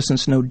think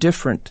medicine's no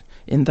different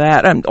in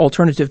that, and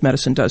alternative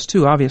medicine does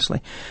too,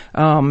 obviously.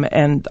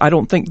 And I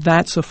don't think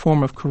that's a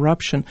form of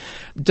corruption.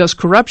 Does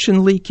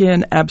corruption leak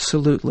in?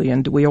 Absolutely.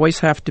 And do we always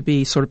have to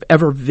be sort of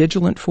ever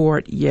vigilant for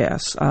it?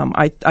 Yes.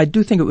 I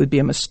do think it would be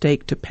a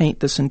mistake to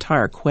paint this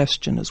entire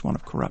question as one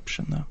of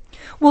corruption, though.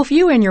 Well, if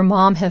you and your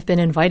mom have been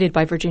invited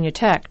by Virginia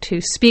Tech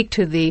to speak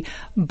to the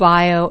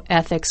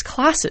bioethics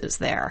classes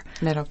there,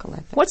 Medical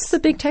ethics. What's the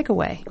big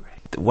takeaway?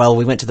 Well,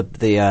 we went to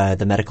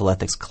the medical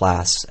ethics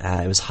class.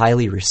 It was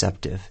highly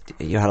receptive.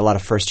 You had a lot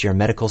of first-year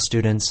medical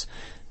students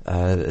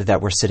that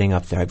were sitting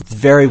up there.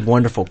 Very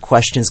wonderful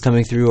questions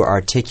coming through,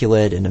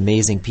 articulate and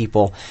amazing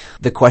people.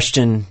 The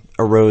question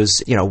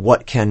arose,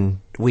 what can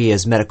we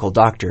as medical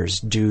doctors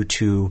do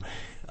to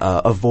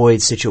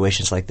avoid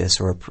situations like this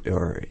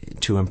or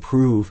to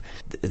improve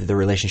the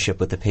relationship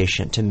with the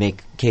patient, to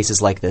make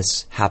cases like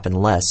this happen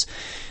less?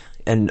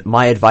 And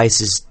my advice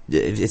is,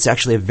 it's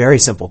actually a very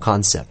simple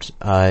concept.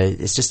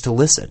 It's just to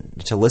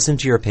listen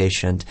to your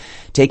patient,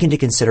 take into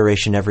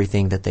consideration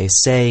everything that they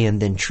say, and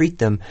then treat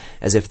them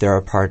as if they're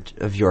a part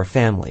of your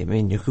family. I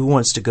mean, who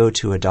wants to go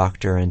to a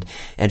doctor and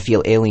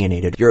feel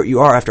alienated?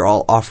 You are, after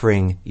all,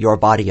 offering your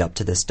body up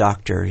to this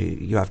doctor.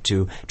 You have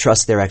to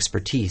trust their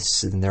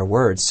expertise and their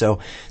words. So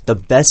the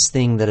best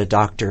thing that a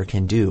doctor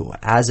can do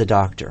as a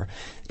doctor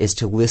is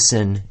to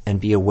listen and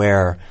be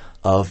aware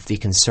of the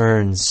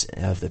concerns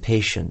of the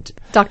patient.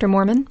 Dr.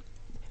 Moorman?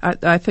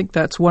 I think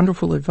that's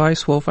wonderful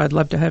advice, Wolf. I'd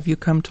love to have you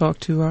come talk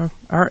to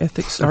our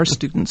ethics, our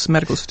students,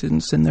 medical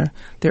students in their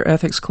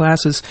ethics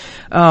classes.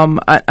 And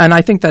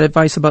I think that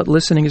advice about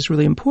listening is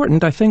really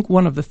important. I think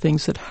one of the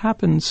things that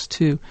happens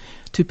to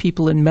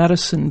people in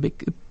medicine,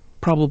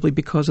 probably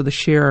because of the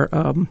sheer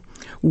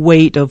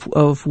weight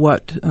of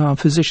what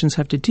physicians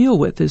have to deal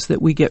with, is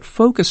that we get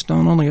focused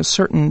on only a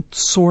certain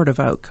sort of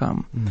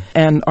outcome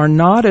and are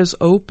not as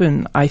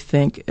open, I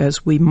think,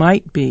 as we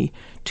might be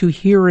to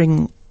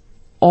hearing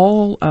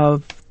all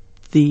of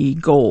the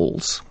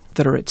goals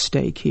that are at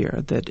stake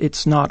here, that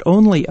it's not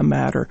only a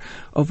matter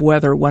of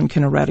whether one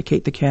can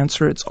eradicate the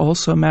cancer, it's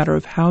also a matter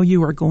of how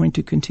you are going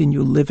to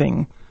continue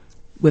living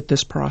with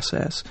this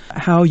process,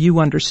 how you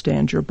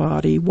understand your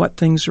body, what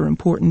things are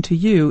important to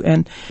you,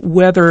 and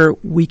whether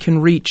we can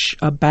reach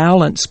a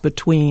balance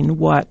between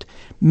what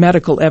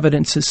medical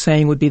evidence is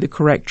saying would be the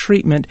correct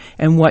treatment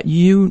and what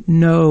you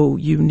know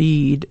you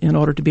need in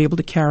order to be able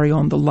to carry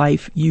on the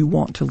life you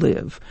want to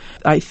live.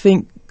 I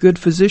think good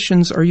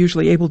physicians are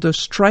usually able to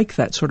strike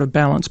that sort of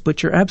balance,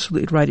 but you're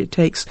absolutely right. It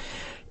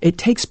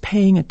takes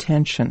paying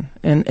attention,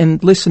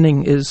 and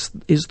listening is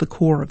the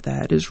core of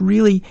that, is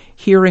really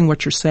hearing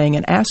what you're saying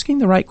and asking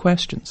the right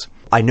questions.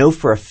 I know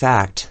for a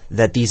fact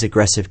that these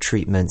aggressive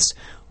treatments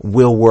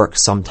will work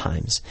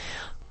sometimes.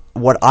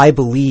 What I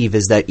believe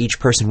is that each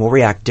person will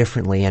react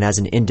differently and as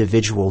an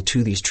individual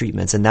to these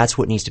treatments, and that's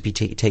what needs to be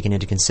taken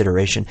into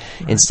consideration.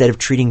 Right. Instead of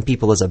treating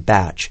people as a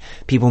batch,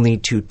 people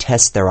need to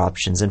test their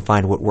options and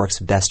find what works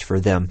best for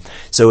them.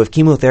 So if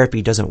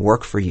chemotherapy doesn't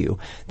work for you,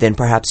 then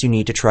perhaps you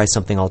need to try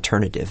something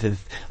alternative.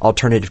 If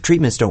alternative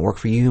treatments don't work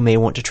for you, you may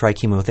want to try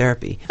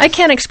chemotherapy. I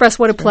can't express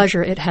what a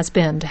pleasure it has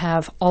been to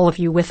have all of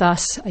you with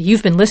us.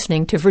 You've been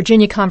listening to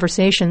Virginia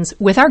Conversations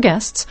with our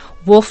guests,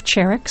 Wolf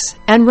Cherrix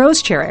and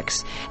Rose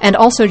Cherrix, and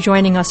also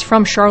joining us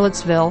from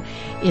Charlottesville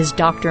is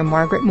Dr.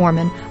 Margaret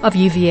Moorman of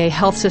UVA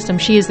Health System.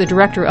 She is the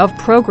Director of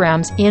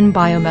Programs in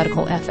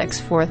Biomedical Ethics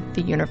for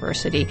the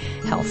University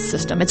Health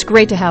System. It's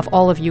great to have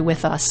all of you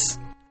with us.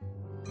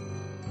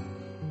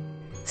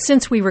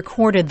 Since we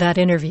recorded that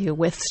interview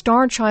with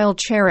Starchild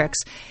Cherrix,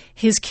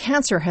 his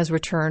cancer has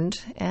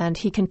returned and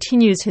he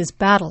continues his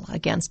battle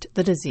against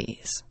the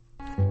disease.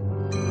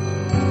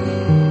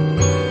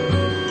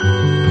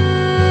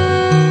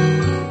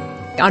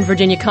 On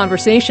Virginia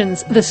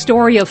Conversations, the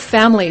story of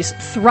families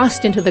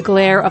thrust into the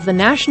glare of the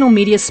national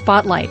media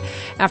spotlight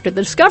after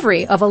the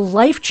discovery of a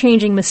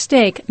life-changing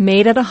mistake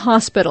made at a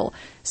hospital,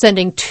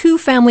 sending 2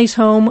 families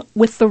home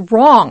with the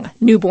wrong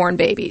newborn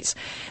babies.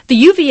 The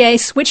UVA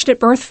switched at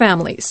birth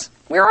families.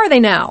 Where are they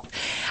now?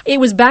 It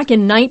was back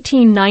in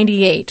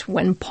 1998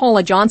 when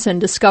Paula Johnson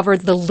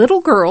discovered the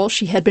little girl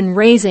she had been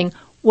raising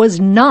was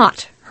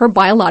not her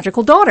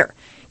biological daughter.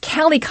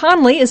 Callie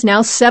Conley is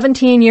now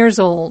 17 years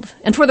old,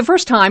 and for the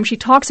first time, she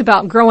talks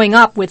about growing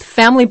up with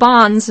family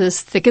bonds as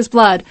thick as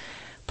blood.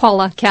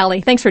 Paula,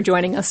 Callie, thanks for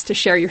joining us to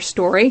share your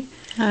story.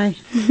 Hi.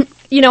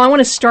 I want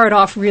to start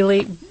off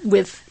really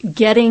with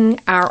getting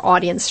our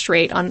audience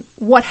straight on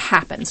what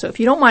happened. So if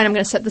you don't mind, I'm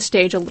going to set the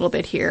stage a little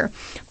bit here.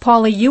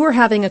 Paula, you were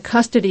having a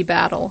custody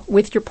battle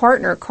with your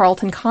partner,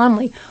 Carlton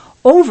Conley,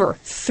 over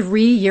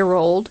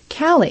 3-year-old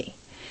Callie.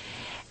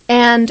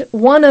 And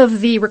one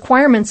of the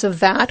requirements of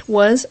that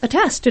was a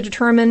test to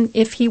determine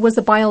if he was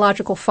the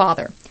biological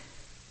father.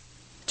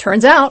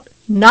 Turns out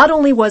not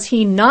only was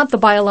he not the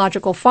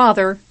biological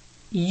father,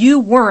 you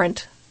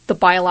weren't the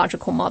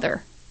biological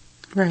mother.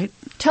 Right.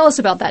 Tell us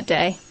about that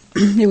day.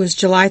 It was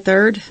July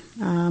 3rd.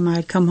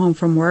 I'd come home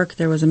from work.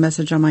 There was a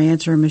message on my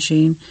answering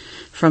machine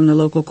from the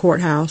local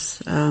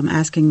courthouse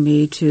asking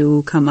me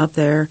to come up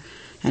there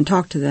and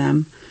talk to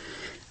them.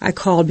 I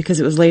called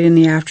because it was late in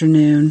the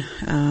afternoon,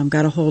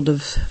 got a hold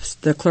of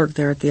the clerk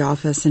there at the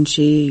office, and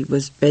she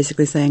was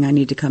basically saying, I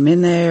need to come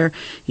in there.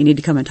 You need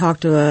to come and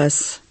talk to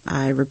us.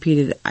 I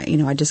repeated,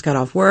 I just got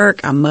off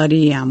work. I'm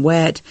muddy. I'm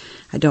wet.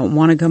 I don't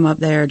want to come up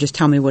there. Just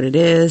tell me what it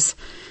is.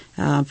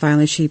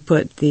 Finally, she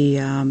put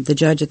the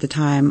judge at the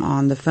time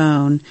on the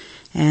phone,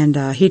 and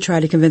he tried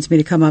to convince me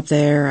to come up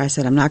there. I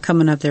said, I'm not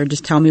coming up there.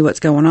 Just tell me what's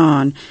going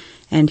on.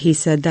 And he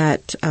said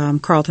that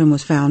Carlton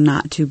was found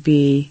not to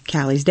be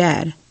Callie's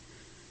dad.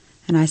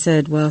 And I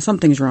said, well,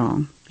 something's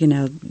wrong.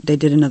 They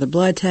did another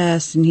blood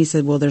test, and he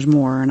said, well, there's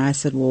more. And I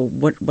said, well,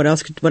 what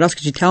else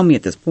could you tell me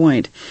at this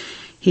point?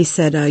 He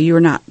said, you were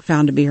not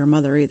found to be her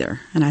mother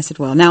either. And I said,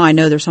 well, now I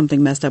know there's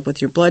something messed up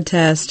with your blood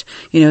test.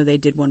 They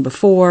did one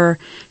before.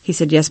 He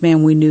said, yes,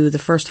 ma'am, we knew the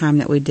first time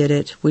that we did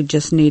it. We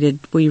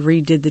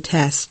redid the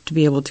test to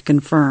be able to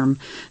confirm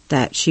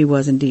that she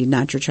was indeed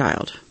not your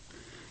child.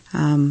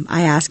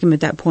 I asked him at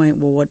that point,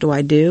 well, what do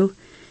I do?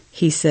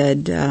 He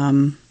said,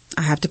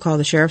 I have to call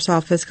the sheriff's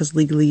office because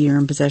legally you're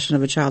in possession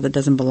of a child that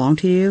doesn't belong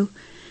to you.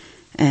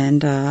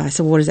 And I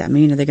said, well, what does that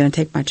mean? Are they going to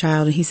take my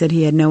child? And he said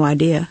he had no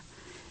idea.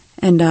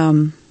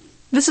 And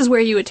this is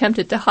where you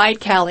attempted to hide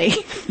Callie.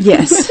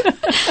 Yes.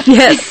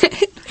 Yes.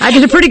 I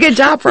did a pretty good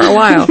job for a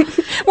while.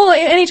 Well,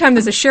 anytime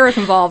there's a sheriff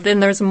involved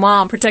and there's a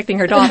mom protecting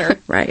her daughter.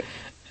 Right.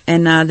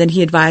 And then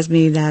he advised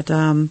me that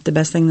the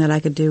best thing that I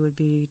could do would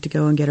be to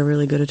go and get a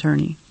really good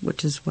attorney,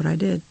 which is what I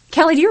did.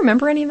 Callie, do you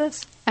remember any of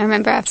this? I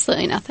remember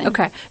absolutely nothing.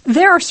 Okay.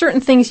 There are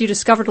certain things you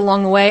discovered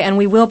along the way, and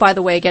we will, by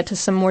the way, get to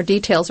some more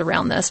details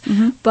around this.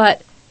 Mm-hmm.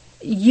 But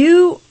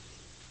you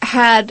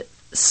had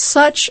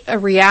such a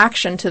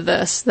reaction to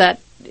this that,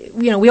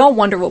 we all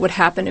wonder what would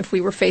happen if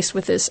we were faced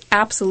with this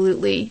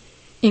absolutely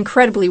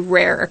incredibly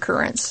rare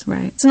occurrence.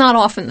 Right. It's not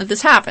often that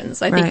this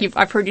happens. I think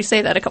I've heard you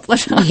say that a couple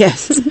of times.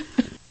 Yes.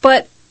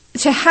 But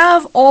to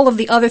have all of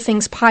the other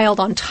things piled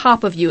on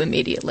top of you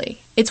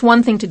immediately, it's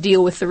one thing to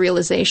deal with the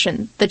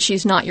realization that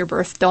she's not your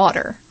birth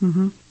daughter.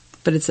 Mm-hmm.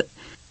 But it's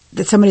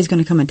that somebody's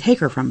going to come and take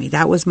her from me.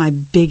 That was my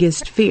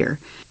biggest fear.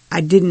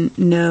 I didn't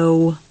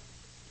know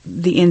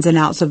the ins and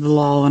outs of the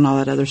law and all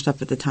that other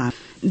stuff at the time.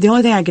 The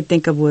only thing I could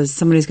think of was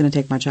somebody's going to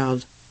take my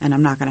child and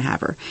I'm not going to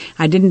have her.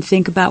 I didn't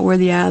think about where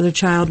the other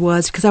child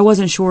was because I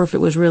wasn't sure if it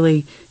was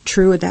really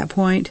true at that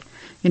point.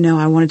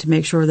 I wanted to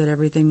make sure that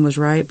everything was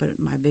right, but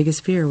my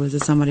biggest fear was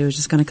that somebody was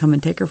just going to come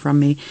and take her from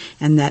me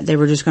and that they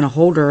were just going to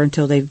hold her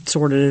until they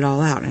sorted it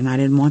all out, and I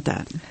didn't want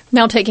that.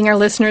 Now taking our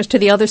listeners to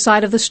the other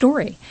side of the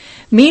story.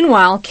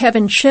 Meanwhile,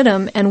 Kevin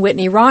Chittum and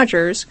Whitney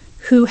Rogers,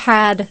 who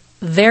had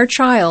their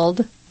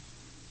child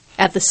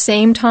at the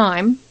same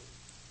time,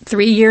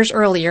 3 years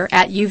earlier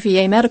at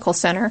UVA Medical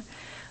Center,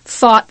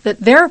 thought that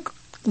their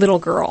little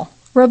girl,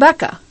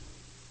 Rebecca,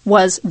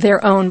 was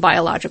their own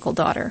biological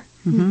daughter.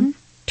 Mm-hmm.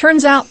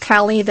 Turns out,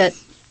 Callie, that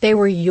they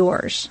were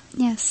yours.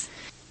 Yes.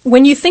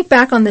 When you think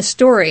back on this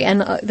story,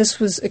 and this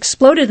was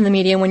exploded in the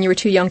media when you were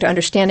too young to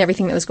understand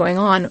everything that was going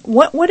on,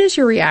 what is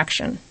your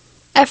reaction?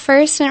 At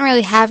first, I didn't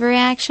really have a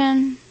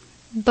reaction,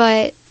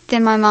 but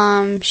then my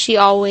mom, she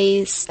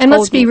always And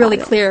let's be really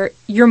clear,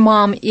 your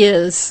mom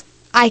is...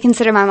 I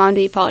consider my mom to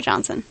be Paula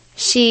Johnson.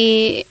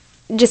 She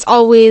just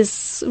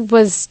always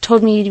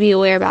told me to be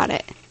aware about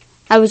it.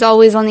 I was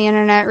always on the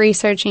internet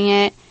researching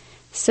it,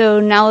 so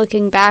now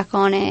looking back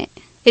on it,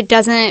 it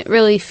doesn't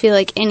really feel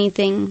like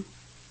anything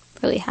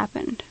really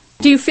happened.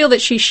 Do you feel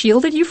that she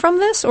shielded you from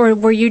this, or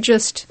were you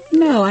just...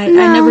 No, I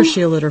never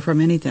shielded her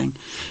from anything.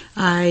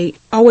 I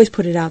always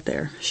put it out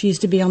there. She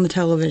used to be on the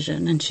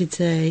television, and she'd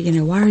say,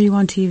 why are you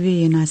on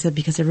TV? And I said,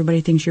 because everybody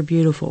thinks you're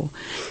beautiful.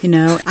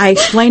 I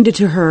explained it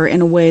to her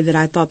in a way that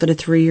I thought that a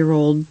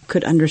 3-year-old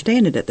could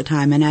understand it at the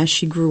time. And as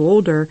she grew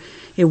older,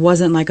 it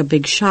wasn't like a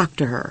big shock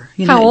to her.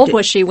 How old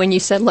was she when you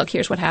said, look,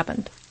 here's what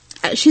happened?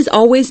 She's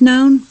always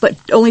known, but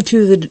only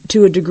to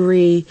a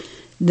degree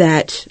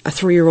that a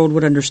 3-year-old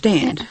would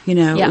understand.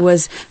 Yeah. It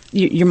was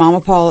your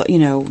mama, Paul.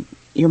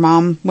 Your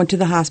mom went to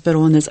the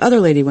hospital, and this other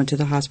lady went to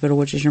the hospital,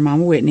 which is your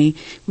mama, Whitney.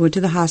 We went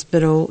to the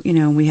hospital,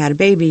 and we had a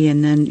baby,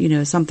 and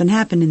then something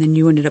happened, and then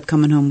you ended up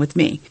coming home with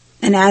me.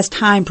 And as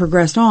time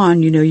progressed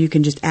on, you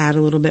can just add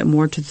a little bit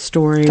more to the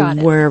story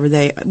whatever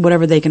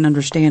they can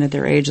understand at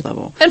their age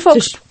level. And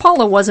folks,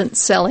 Paula wasn't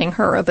selling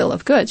her a bill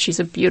of goods.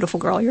 She's a beautiful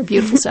girl. You're a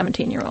beautiful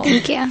 17-year-old.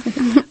 Thank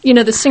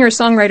you. The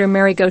singer-songwriter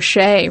Mary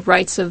Gaucher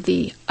writes of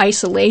the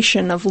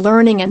isolation of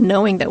learning and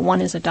knowing that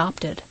one is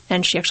adopted.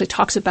 And she actually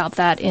talks about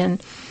that in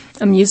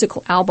a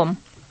musical album.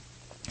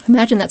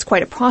 Imagine that's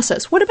quite a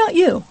process. What about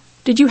you?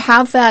 Did you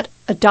have that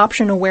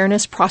adoption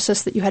awareness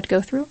process that you had to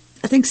go through?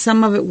 I think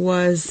some of it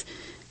was...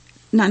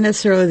 not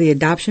necessarily the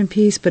adoption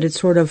piece, but it's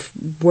sort of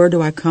where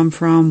do I come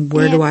from?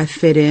 Where do I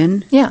fit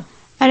in? Yeah.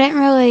 I didn't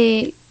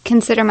really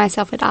consider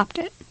myself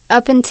adopted.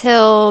 Up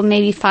until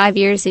maybe 5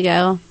 years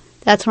ago,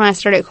 that's when I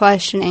started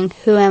questioning,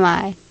 who am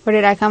I? Where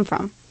did I come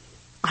from?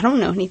 I don't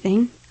know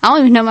anything. I don't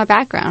even know my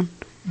background.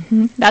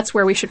 Mm-hmm. That's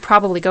where we should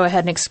probably go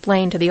ahead and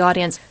explain to the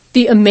audience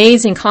the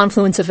amazing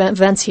confluence of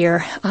events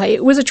here.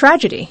 It was a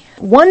tragedy.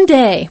 One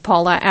day,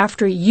 Paula,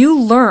 after you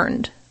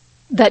learned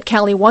that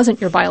Callie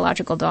wasn't your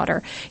biological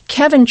daughter,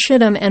 Kevin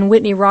Chittum and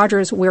Whitney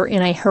Rogers were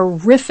in a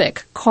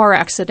horrific car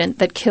accident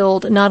that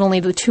killed not only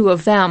the two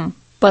of them,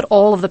 but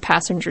all of the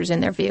passengers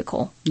in their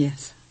vehicle.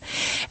 Yes.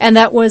 And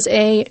that was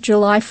a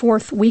July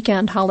 4th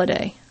weekend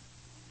holiday.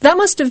 That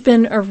must have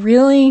been a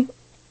really,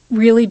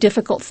 really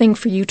difficult thing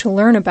for you to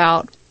learn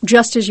about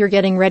just as you're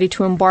getting ready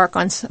to embark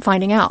on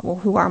finding out, well,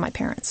 who are my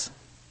parents?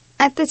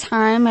 At the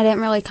time, I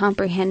didn't really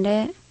comprehend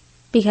it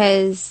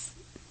because,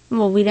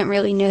 well, we didn't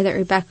really know that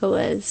Rebecca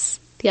was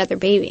the other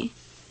baby.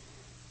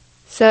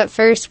 So at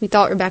first, we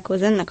thought Rebecca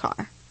was in the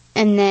car.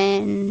 And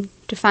then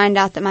to find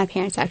out that my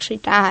parents actually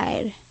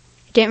died,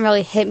 it didn't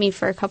really hit me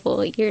for a couple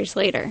of years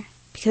later.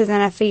 Because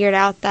then I figured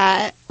out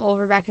that, well,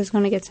 Rebecca's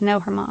going to get to know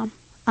her mom.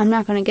 I'm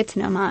not going to get to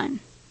know mine.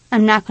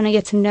 I'm not going to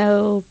get to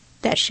know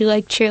that she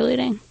liked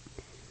cheerleading,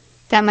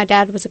 that my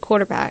dad was a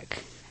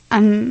quarterback.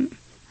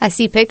 I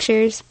see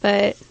pictures,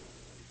 but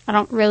I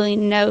don't really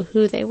know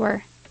who they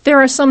were.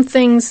 There are some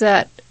things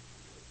that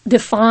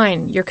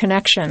define your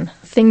connection.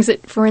 Things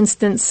that, for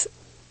instance,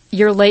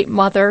 your late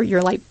mother,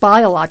 your late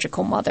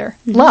biological mother,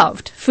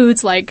 loved.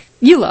 Foods like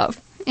you love.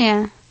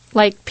 Yeah.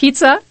 Like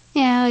pizza.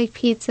 Yeah, like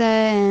pizza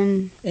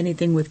and...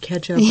 anything with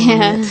ketchup on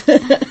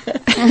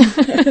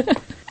it.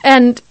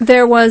 And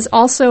there was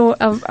also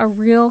a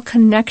real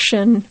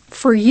connection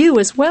for you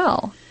as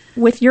well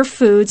with your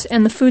foods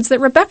and the foods that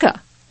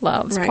Rebecca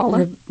loves, Right.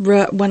 Paula.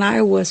 When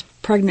I was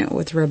pregnant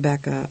with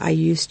Rebecca, I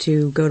used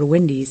to go to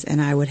Wendy's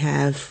and I would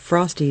have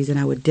Frosties and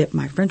I would dip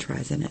my French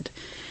fries in it.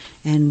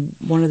 And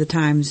one of the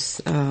times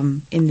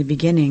in the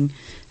beginning,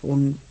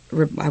 when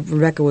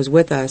Rebecca was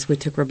with us, we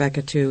took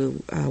Rebecca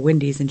to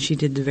Wendy's and she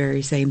did the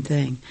very same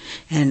thing.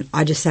 And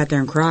I just sat there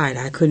and cried.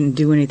 I couldn't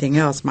do anything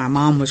else. My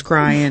mom was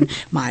crying.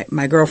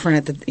 My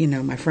girlfriend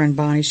my friend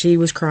Bonnie, she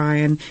was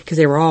crying because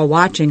they were all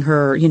watching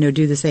her,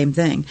 do the same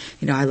thing.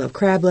 I love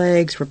crab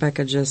legs.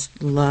 Rebecca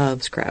just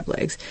loves crab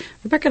legs.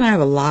 Rebecca and I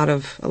have a lot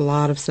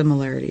of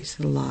similarities,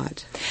 a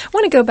lot. I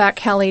want to go back,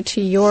 Callie,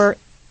 to your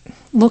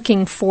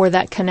looking for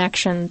that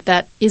connection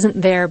that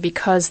isn't there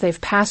because they've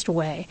passed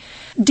away.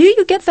 Do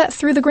you get that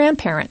through the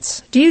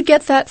grandparents? Do you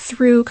get that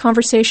through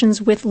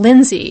conversations with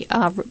Lindsay,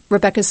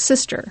 Rebecca's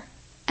sister?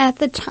 At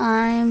the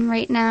time,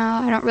 right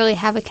now, I don't really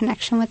have a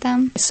connection with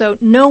them. So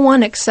no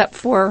one except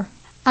for...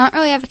 I don't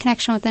really have a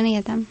connection with any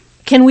of them.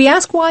 Can we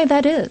ask why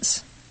that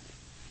is?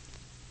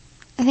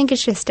 I think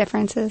it's just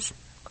differences.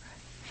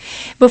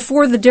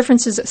 Before the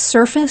differences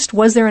surfaced,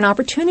 was there an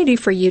opportunity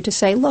for you to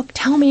say, look,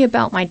 tell me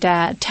about my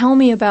dad. Tell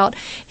me about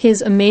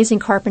his amazing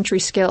carpentry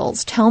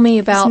skills. Tell me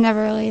about... There's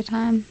never really a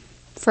time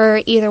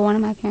for either one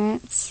of my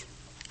parents.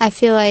 I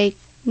feel like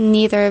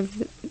neither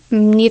of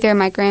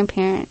my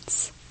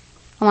grandparents,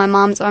 on my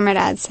mom's or my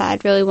dad's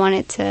side, really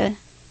wanted to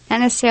not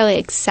necessarily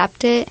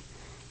accept it,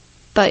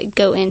 but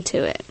go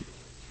into it.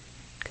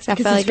 Because I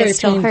feel like it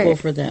still hurt. It's very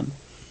painful for them.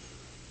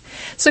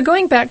 So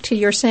going back to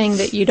your saying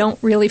that you don't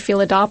really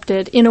feel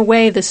adopted, in a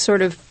way this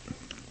sort of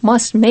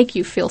must make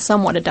you feel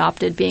somewhat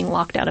adopted being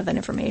locked out of that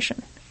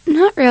information.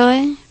 Not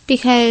really,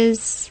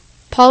 because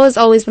Paula's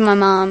always been my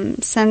mom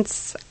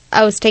since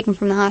I was taken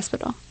from the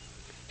hospital.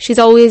 She's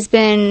always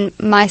been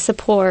my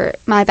support,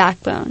 my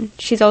backbone.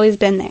 She's always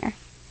been there.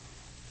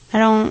 I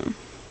don't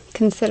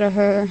consider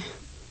her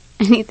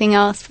anything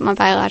else but my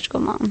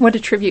biological mom. What a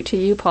tribute to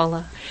you,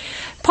 Paula.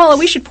 Paula,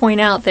 we should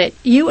point out that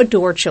you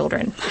adore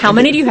children. How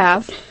many do you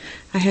have?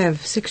 I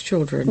have 6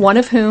 children. One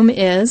of whom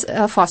is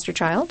a foster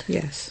child.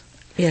 Yes.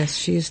 Yes,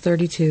 she is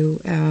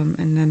 32,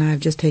 and then I've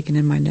just taken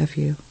in my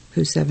nephew,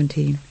 who's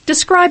 17.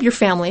 Describe your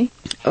family.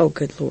 Oh,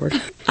 good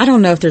Lord. I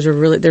don't know if there's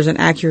an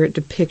accurate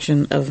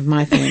depiction of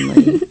my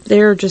family.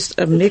 They're just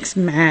a mixed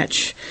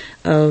match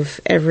of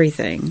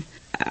everything.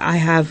 I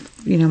have,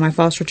 my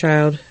foster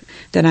child,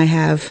 then I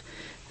have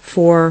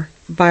 4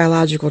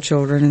 biological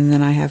children, and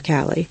then I have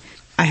Callie.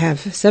 I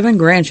have 7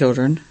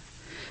 grandchildren.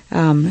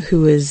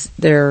 Who is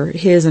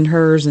his and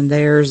hers and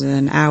theirs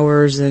and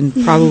ours and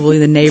probably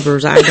the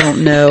neighbors, I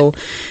don't know.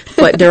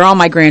 But they're all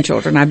my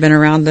grandchildren. I've been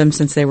around them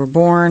since they were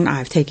born.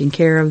 I've taken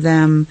care of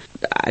them.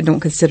 I don't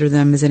consider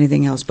them as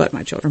anything else but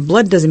my children.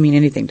 Blood doesn't mean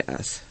anything to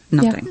us.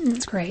 Nothing. Yeah,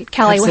 that's great.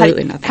 Callie,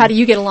 nothing. How do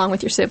you get along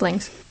with your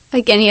siblings?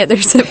 Like any other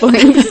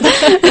siblings.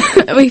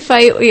 We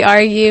fight, we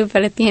argue,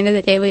 but at the end of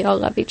the day, we all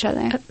love each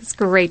other. That's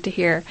great to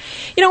hear.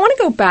 I want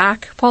to go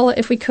back, Paula,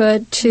 if we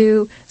could,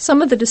 to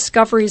some of the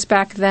discoveries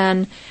back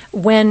then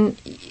when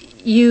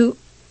you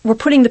were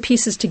putting the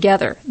pieces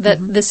together, that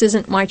this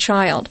isn't my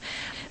child.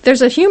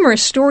 There's a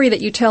humorous story that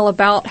you tell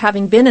about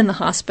having been in the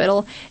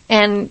hospital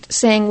and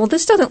saying, well,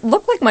 this doesn't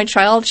look like my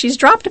child. She's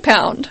dropped a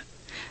pound.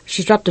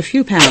 She's dropped a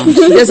few pounds.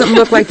 She doesn't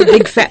look like the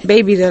big fat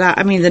baby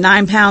the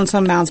 9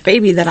 some ounce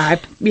baby that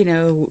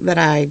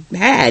I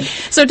had.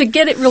 So to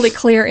get it really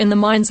clear in the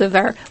minds of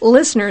our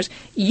listeners,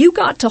 you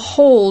got to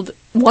hold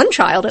one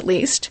child at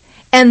least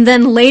And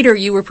then later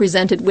you were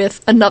presented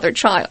with another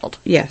child.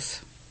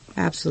 Yes,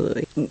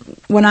 absolutely.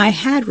 When I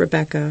had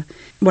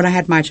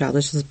my child,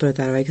 let's just put it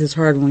that way, because it's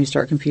hard when you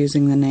start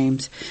confusing the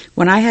names.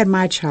 When I had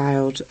my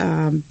child,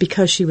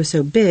 because she was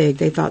so big,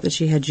 they thought that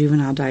she had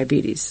juvenile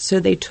diabetes. So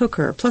they took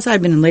her. Plus, I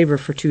had been in labor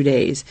for 2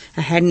 days.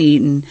 I hadn't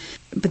eaten,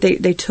 but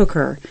they took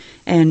her.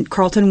 And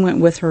Carlton went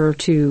with her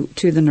to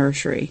the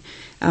nursery.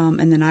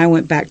 And then I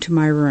went back to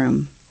my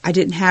room. I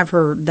didn't have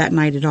her that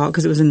night at all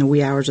because it was in the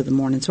wee hours of the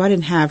morning, so I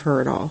didn't have her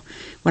at all.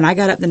 When I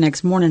got up the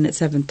next morning at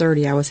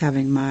 7:30, I was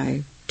having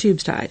my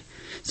tubes tied.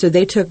 So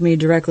they took me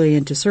directly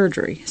into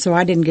surgery, so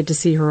I didn't get to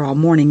see her all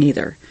morning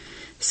either.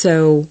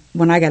 So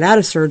when I got out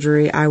of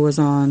surgery, I was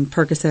on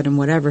Percocet and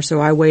whatever, so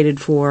I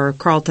waited for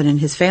Carlton and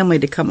his family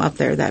to come up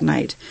there that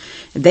night.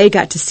 They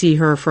got to see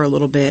her for a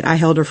little bit. I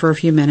held her for a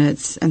few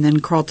minutes, and then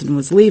Carlton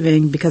was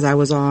leaving because I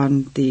was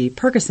on the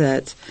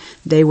Percocets.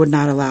 They would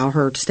not allow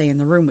her to stay in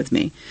the room with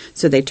me,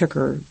 so they took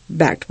her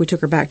back. We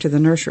took her back to the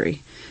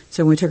nursery.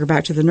 So when we took her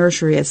back to the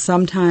nursery, at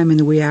some time in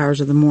the wee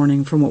hours of the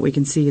morning, from what we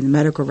can see in the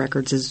medical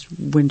records, is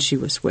when she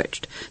was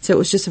switched. So it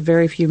was just a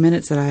very few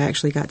minutes that I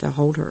actually got to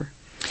hold her.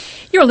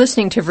 You're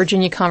listening to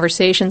Virginia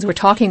Conversations. We're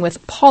talking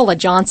with Paula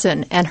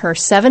Johnson and her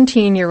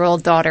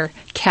 17-year-old daughter,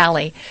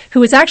 Callie,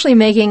 who is actually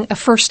making a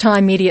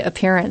first-time media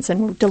appearance, and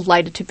we're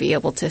delighted to be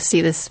able to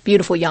see this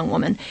beautiful young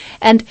woman.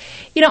 And,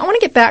 I want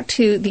to get back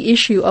to the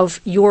issue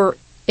of your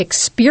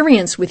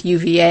experience with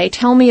UVA.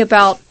 Tell me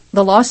about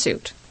the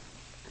lawsuit.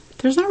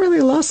 There's not really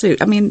a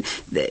lawsuit. I mean,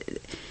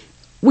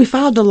 we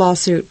filed the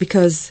lawsuit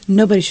because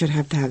nobody should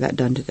have to have that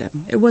done to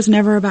them. It was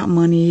never about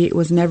money. It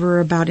was never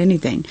about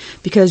anything,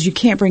 because you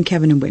can't bring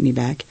Kevin and Whitney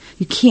back.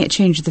 You can't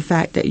change the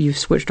fact that you've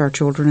switched our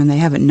children and they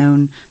haven't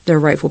known their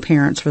rightful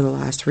parents for the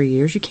last 3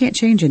 years. You can't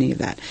change any of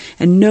that.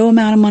 And no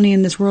amount of money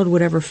in this world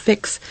would ever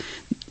fix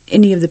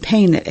any of the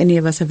pain that any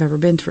of us have ever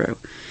been through.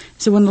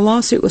 So when the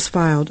lawsuit was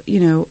filed,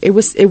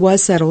 it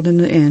was settled in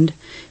the end,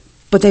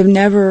 but they've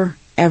never,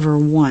 ever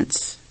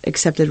once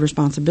accepted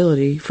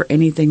responsibility for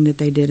anything that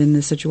they did in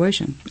this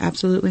situation.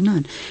 Absolutely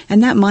none.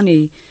 And that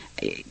money,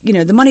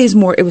 the money is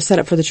more, it was set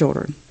up for the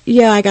children.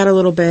 Yeah, I got a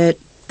little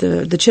bit.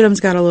 The Chitums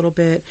got a little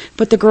bit.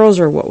 But the girls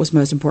are what was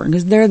most important,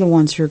 because they're the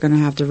ones who are going to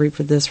have to reap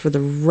for this for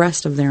the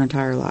rest of their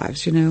entire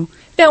lives,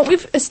 Now,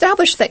 we've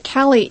established that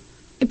Callie,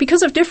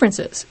 because of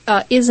differences,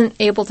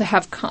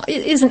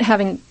 isn't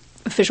having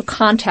official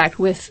contact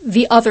with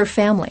the other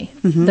family,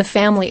 the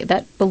family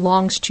that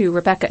belongs to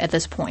Rebecca at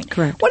this point.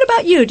 Correct. What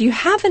about you? Do you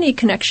have any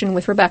connection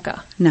with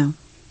Rebecca? No.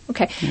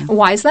 Okay. No.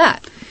 Why is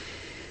that?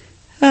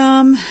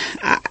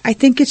 I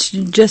think it's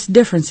just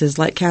differences,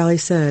 like Callie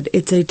said.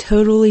 It's a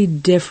totally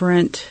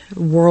different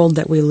world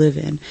that we live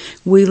in.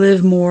 We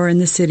live more in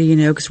the city,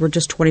 because we're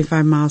just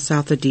 25 miles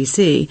south of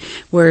D.C.,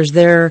 whereas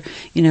they're,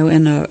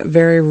 in a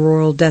very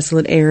rural,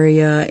 desolate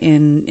area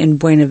in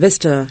Buena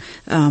Vista,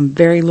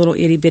 very little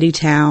itty-bitty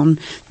town.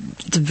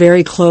 It's a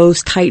very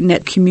close,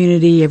 tight-knit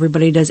community.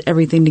 Everybody does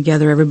everything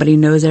together. Everybody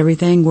knows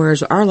everything,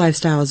 whereas our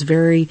lifestyle is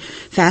very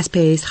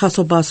fast-paced,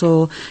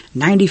 hustle-bustle,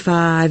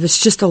 95.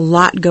 It's just a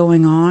lot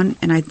going on,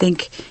 and I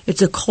think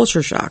it's a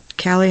culture shock.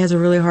 Callie has a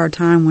really hard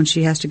time when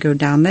she has to go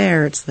down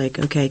there. It's like,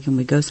 okay, can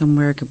we go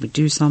somewhere? Can we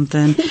do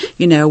something?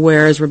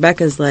 Whereas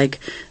Rebecca's like,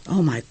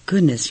 oh my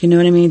goodness, you know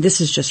what I mean?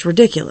 This is just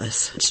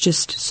ridiculous. It's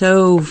just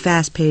so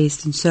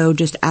fast-paced and so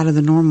just out of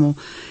the normal.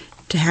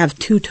 To have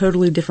two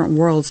totally different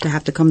worlds to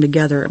have to come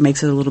together, it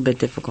makes it a little bit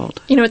difficult.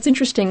 It's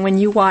interesting when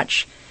you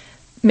watch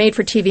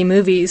made-for-TV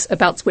movies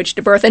about switched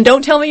to birth, and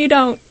don't tell me you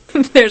don't.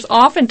 There's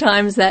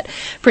oftentimes that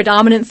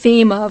predominant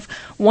theme of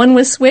one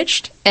was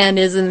switched and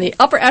is in the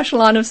upper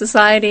echelon of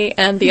society,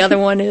 and the other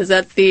one is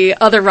at the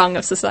other rung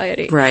of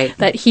society. Right.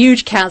 That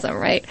huge chasm,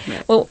 right?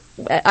 Well,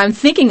 I'm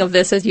thinking of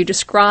this as you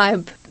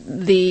describe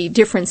the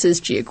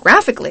differences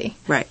geographically.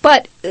 Right.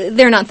 But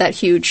they're not that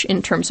huge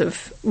in terms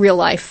of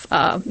real-life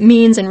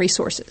means and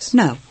resources.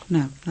 No,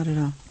 not at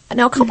all.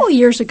 Now, a couple of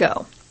years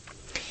ago,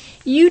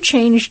 you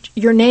changed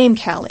your name,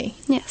 Callie.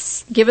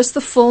 Yes. Give us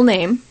the full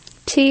name.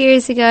 2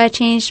 years ago, I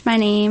changed my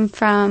name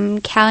from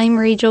Callie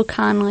Marie Jewel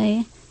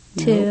Conley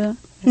to...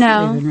 That's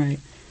not even right.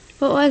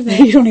 What was it?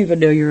 You don't even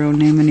know your own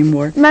name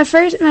anymore. My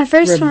first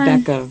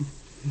Rebecca. one...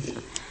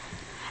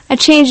 I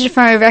changed it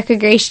from Rebecca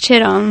Grace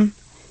Chittum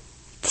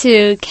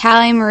to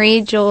Callie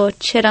Marie Jewel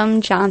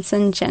Chittum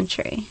Johnson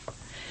Gentry.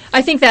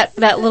 I think that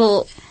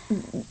little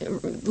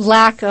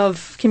lack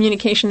of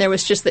communication there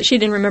was just that she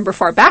didn't remember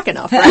far back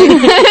enough,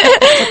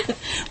 right?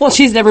 Well,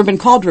 she's never been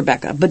called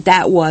Rebecca, but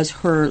that was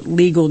her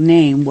legal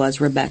name,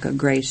 was Rebecca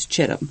Grace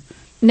Chittum.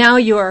 Now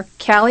you're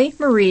Callie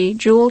Marie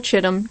Jewel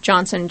Chittum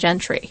Johnson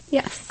Gentry.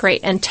 Yes.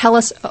 Great. And tell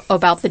us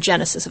about the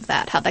genesis of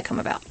that. How'd that come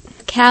about?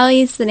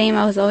 Callie's the name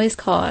I was always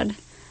called.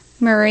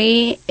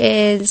 Marie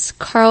is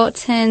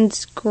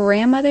Carlton's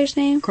grandmother's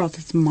name.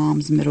 Carlton's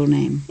mom's middle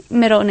name.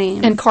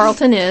 And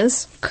Carlton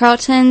is?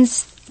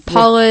 Carlton's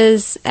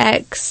Paula's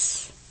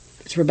ex...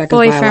 It's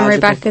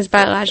Rebecca's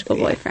biological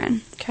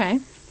boyfriend. Okay.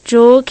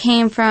 Jewel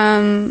came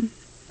from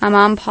my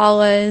mom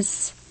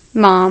Paula's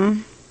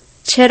mom.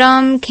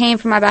 Chittum came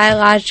from my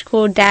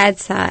biological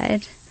dad's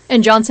side.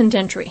 And Johnson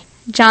Gentry?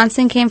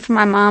 Johnson came from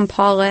my mom,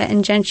 Paula,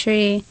 and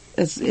Gentry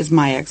is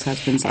my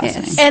ex-husband's last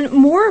name. And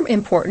more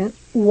important,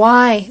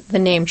 why the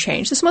name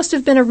change? This must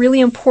have been a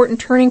really important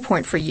turning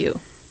point for you.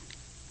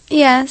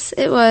 Yes,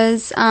 it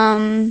was.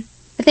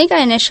 I think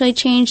I initially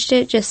changed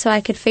it just so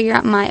I could figure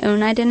out my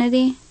own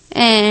identity.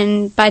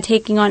 And by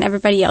taking on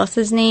everybody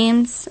else's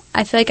names,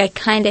 I feel like I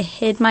kind of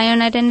hid my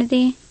own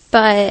identity.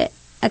 But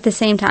at the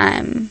same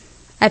time,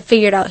 I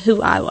figured out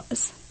who I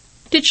was.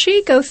 Did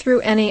she go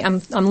through any,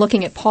 I'm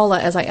looking at Paula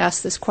as I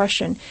ask this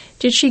question,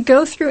 did she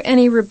go through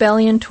any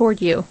rebellion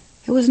toward you?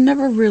 It was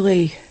never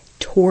really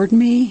toward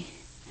me.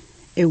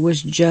 It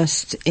was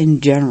just in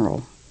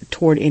general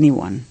toward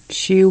anyone.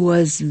 She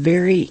was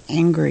very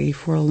angry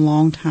for a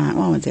long time.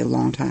 Well, I wouldn't say a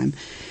long time.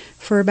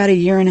 For about a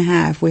year and a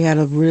half, we had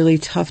a really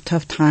tough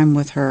time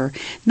with her.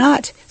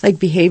 Not like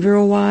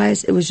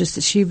behavioral-wise. It was just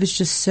that she was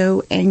just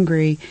so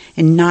angry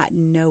and not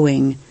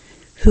knowing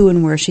who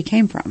and where she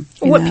came from.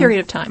 What period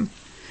of time?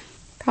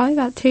 Probably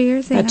about 2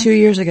 years ago. About 2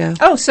 years ago.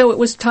 Oh, so it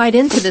was tied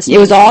into this.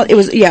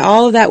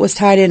 All of that was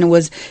tied in. It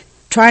was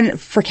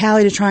for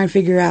Callie to try and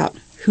figure out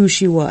who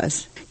she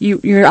was.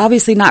 You're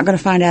obviously not going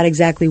to find out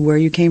exactly where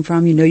you came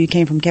from. You know you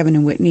came from Kevin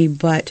and Whitney,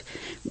 but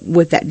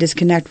with that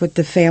disconnect with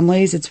the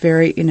families, it's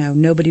very,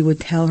 nobody would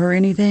tell her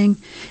anything.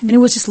 Mm-hmm. And it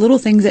was just little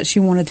things that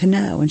she wanted to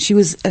know. And she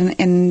was,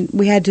 and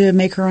we had to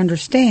make her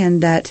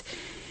understand that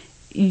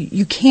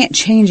you can't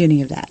change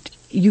any of that.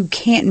 You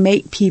can't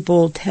make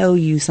people tell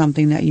you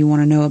something that you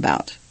want to know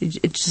about.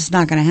 It's just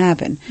not going to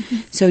happen.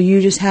 Mm-hmm. So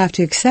you just have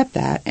to accept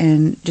that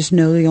and just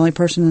know the only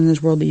person in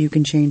this world that you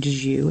can change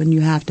is you, and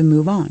you have to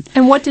move on.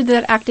 And what did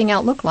that acting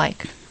out look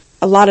like?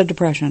 A lot of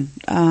depression.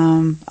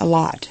 A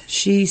lot.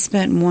 She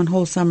spent one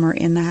whole summer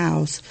in the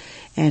house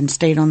and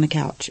stayed on the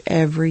couch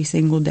every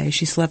single day.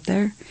 She slept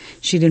there.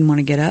 She didn't want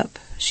to get up.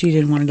 She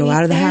didn't want to go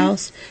out of the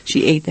house.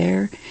 She ate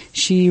there.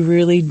 She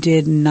really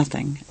did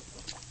nothing.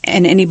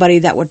 And anybody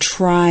that would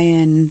try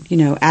and,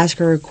 ask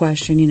her a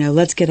question,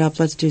 let's get up,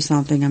 let's do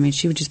something, I mean,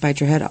 she would just bite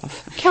your head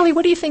off. Callie,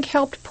 what do you think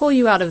helped pull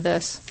you out of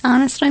this?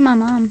 Honestly, my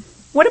mom.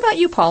 What about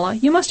you, Paula?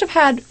 You must have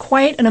had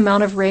quite an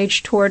amount of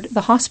rage toward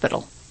the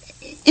hospital.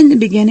 In the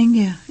beginning,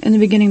 yeah. In the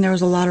beginning, there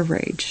was a lot of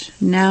rage.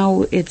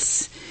 Now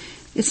it's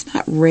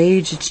not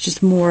rage, it's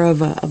just more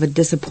of a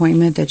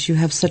disappointment that you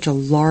have such a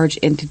large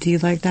entity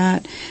like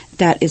that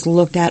is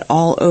looked at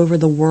all over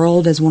the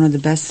world as one of the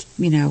best,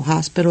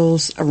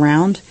 hospitals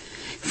around.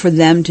 For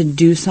them to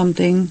do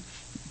something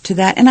to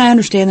that. And I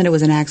understand that it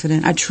was an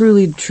accident. I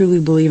truly, truly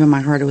believe in my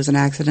heart it was an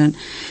accident.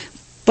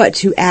 But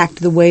to act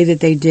the way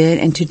that they did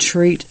and to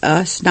treat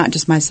us, not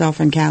just myself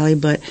and Callie,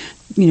 but,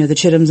 the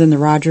Chitums and the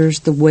Rogers,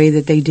 the way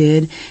that they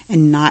did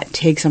and not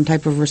take some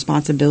type of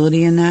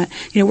responsibility in that.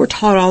 We're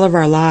taught all of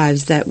our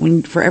lives that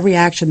for every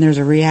action there's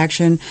a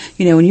reaction.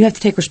 And you have to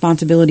take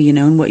responsibility,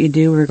 in what you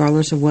do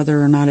regardless of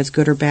whether or not it's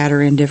good or bad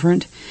or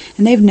indifferent.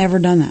 And they've never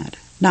done that.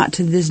 Not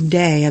to this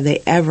day have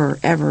they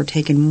ever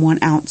taken 1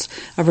 ounce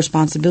of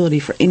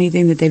responsibility for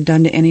anything that they've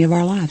done to any of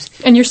our lives.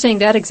 And you're saying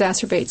that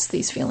exacerbates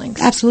these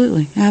feelings?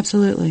 Absolutely,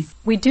 absolutely.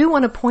 We do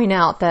want to point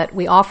out that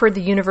we offered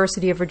the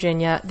University of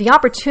Virginia the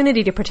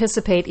opportunity to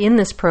participate in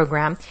this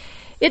program.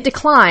 It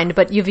declined,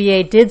 but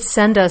UVA did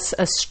send us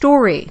a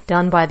story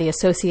done by the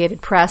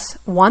Associated Press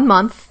 1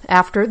 month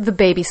after the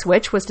baby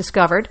switch was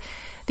discovered.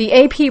 The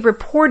AP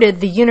reported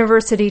the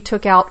university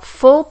took out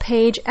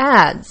full-page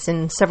ads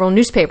in several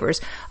newspapers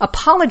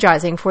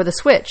apologizing for the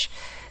switch.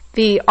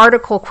 The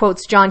article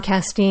quotes John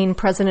Castine,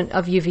 president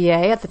of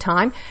UVA at the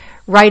time,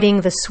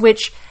 writing, "The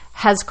switch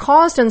has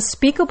caused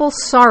unspeakable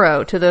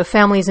sorrow to the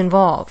families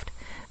involved."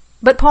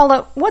 But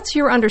Paula, what's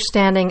your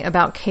understanding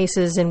about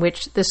cases in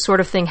which this sort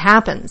of thing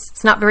happens?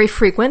 It's not very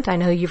frequent. I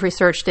know you've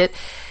researched it.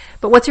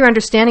 But what's your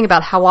understanding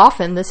about how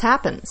often this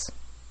happens?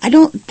 I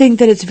don't think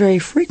that it's very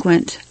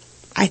frequent.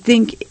 I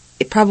think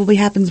it probably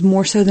happens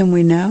more so than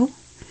we know.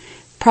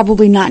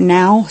 Probably not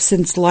now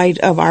since light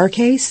of our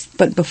case,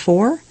 but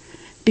before.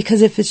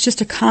 Because if it's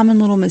just a common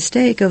little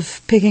mistake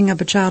of picking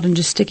up a child and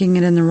just sticking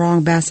it in the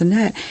wrong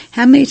bassinet,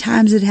 how many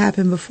times did it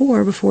happen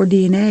before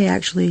DNA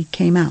actually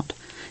came out?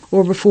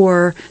 Or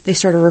before they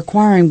started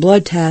requiring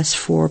blood tests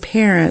for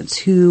parents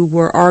who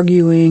were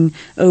arguing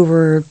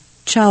over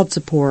child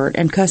support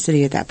and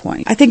custody at that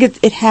point. I think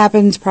it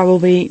happens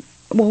probably,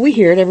 we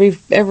hear it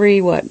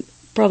every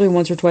probably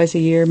once or twice a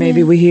year.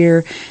 Maybe we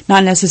hear,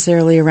 not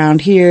necessarily around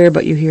here,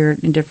 but you hear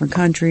it in different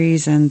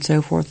countries and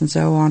so forth and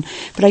so on.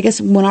 But I guess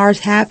when ours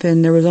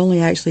happened, there was only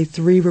actually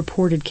 3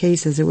 reported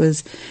cases. It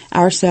was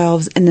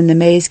ourselves and then the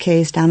Mays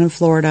case down in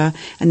Florida.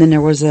 And then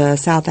there was a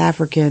South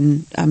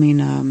African,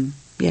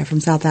 from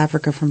South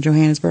Africa, from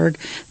Johannesburg.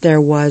 There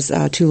was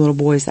 2 little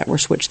boys that were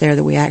switched there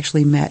that we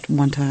actually met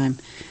one time.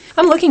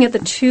 I'm looking at the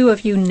 2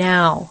 of you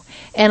now,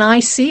 and I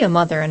see a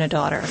mother and a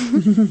daughter.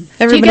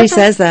 Everybody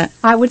says that.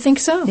 I would think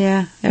so.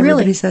 Yeah,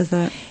 everybody says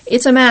that.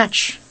 It's a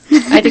match.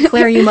 I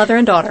declare you mother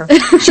and daughter.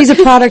 She's a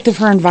product of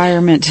her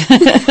environment.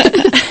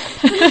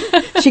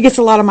 She gets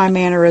a lot of my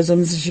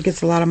mannerisms. She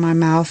gets a lot of my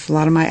mouth, a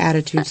lot of my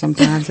attitude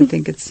sometimes. I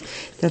think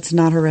that's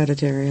not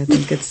hereditary. I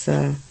think it's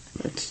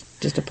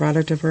just a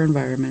product of her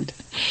environment.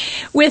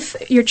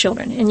 With your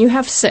children, and you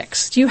have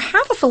 6, do you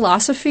have a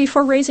philosophy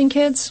for raising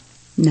kids?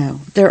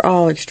 No, they're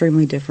all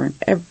extremely different.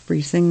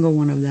 Every single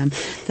one of them.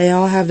 They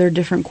all have their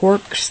different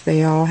quirks.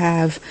 They all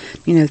have,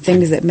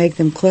 things that make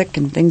them click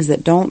and things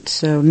that don't.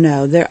 So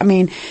no,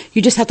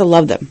 you just have to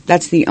love them.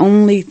 That's the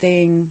only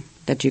thing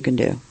that you can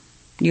do.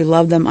 You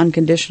love them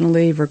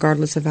unconditionally,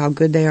 regardless of how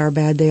good they are,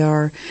 bad they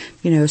are,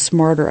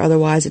 smart or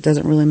otherwise. It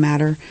doesn't really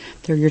matter.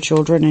 They're your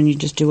children, and you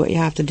just do what you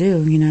have to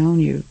do,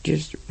 You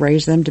just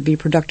raise them to be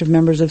productive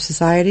members of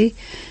society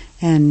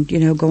and,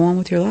 go on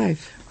with your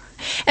life.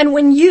 And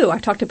I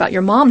talked about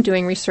your mom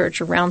doing research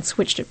around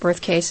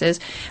switched-at-birth cases.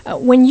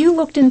 When you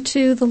looked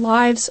into the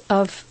lives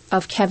of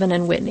Kevin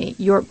and Whitney,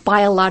 your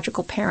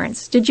biological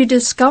parents, did you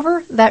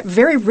discover that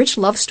very rich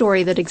love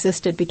story that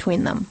existed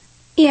between them?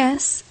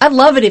 Yes. I'd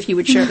love it if you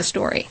would share the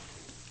story.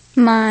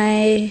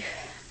 My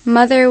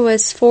mother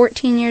was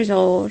 14 years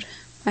old.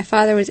 My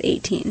father was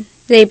 18.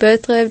 They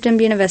both lived in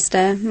Buena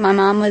Vista. My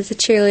mom was a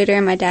cheerleader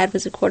and my dad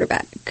was a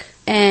quarterback.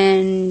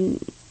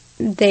 And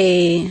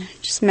they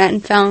just met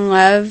and fell in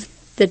love.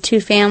 The two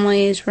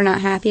families were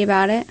not happy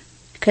about it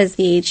because of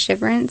the age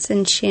difference,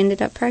 and she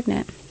ended up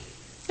pregnant.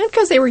 And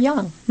because they were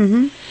young.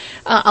 Mm-hmm.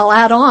 I'll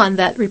add on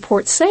that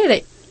reports say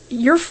that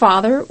your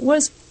father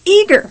was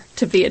eager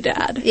to be a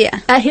dad. Yeah.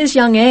 At his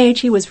young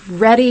age, he was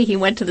ready. He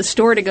went to the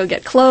store to go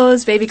get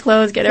clothes, baby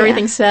clothes, get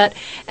everything set,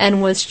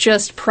 and was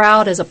just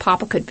proud as a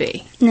papa could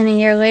be. And then a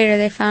year later,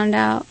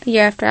 a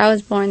year after I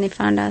was born, they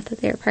found out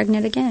that they were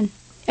pregnant again.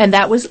 And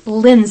that was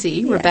Lindsay,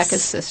 Yes.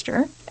 Rebecca's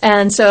sister.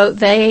 And so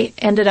they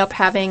ended up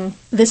having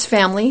this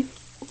family,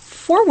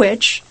 for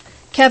which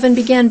Kevin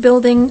began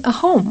building a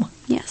home.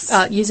 Yes.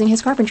 Using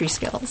his carpentry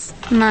skills.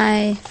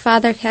 My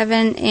father,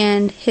 Kevin,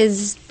 and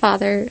his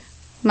father,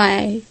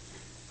 my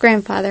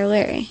grandfather,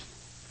 Larry,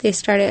 they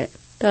started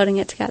building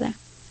it together.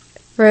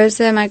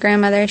 Rosa, my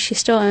grandmother, she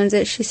still owns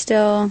it. She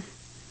still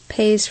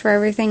pays for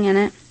everything in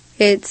it.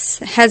 It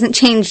hasn't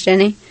changed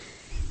any.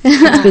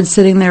 It's been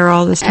sitting there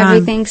all this time.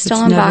 Everything's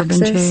still in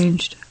boxes. It's never been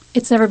changed.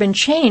 It's never been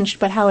changed,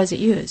 but how is it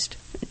used?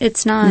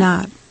 It's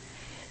not.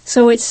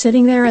 So it's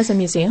sitting there as a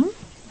museum?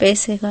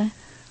 Basically.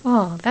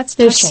 Oh, that's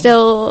There's touching.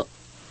 still...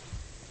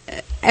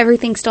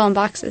 Everything's still in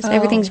boxes. Oh.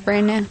 Everything's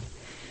brand new.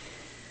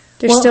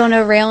 There's still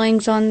no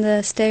railings on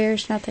the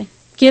stairs, nothing.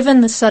 Given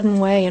the sudden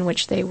way in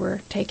which they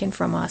were taken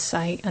from us,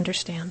 I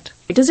understand.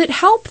 Does it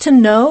help to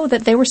know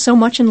that they were so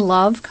much in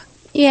love?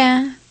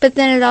 Yeah, but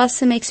then it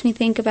also makes me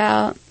think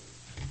about...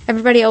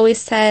 Everybody always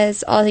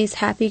says all these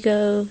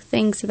happy-go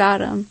things about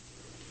them.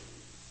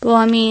 Well,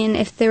 I mean,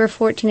 if they were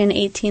 14 and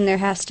 18, there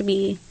has to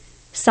be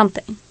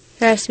something.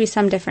 There has to be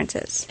some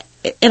differences.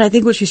 And I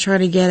think what she's trying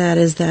to get at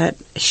is that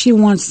she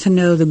wants to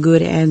know the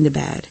good and the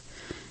bad.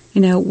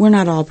 We're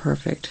not all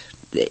perfect.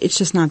 It's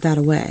just not that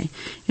way.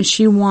 And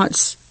she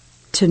wants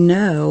to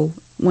know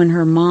when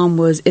her mom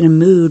was in a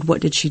mood,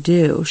 what did she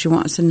do? She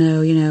wants to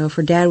know, if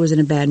her dad was in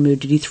a bad mood,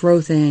 did he throw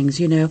things?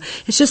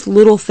 It's just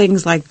little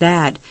things like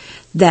that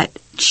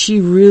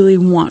she really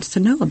wants to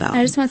know about.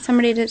 I just want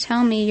somebody to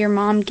tell me your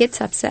mom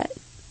gets upset.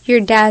 Your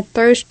dad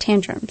throws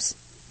tantrums.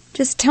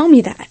 Just tell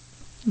me that.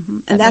 Mm-hmm.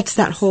 And that's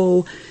that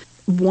whole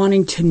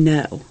wanting to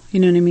know. You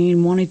know what I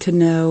mean? Wanting to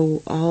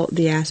know all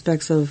the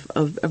aspects of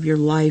your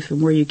life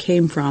and where you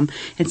came from.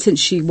 And since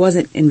she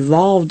wasn't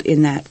involved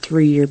in that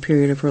 3-year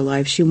period of her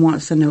life, she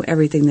wants to know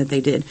everything that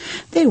they did.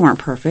 They weren't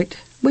perfect.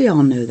 We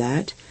all know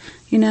that.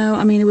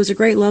 It was a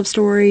great love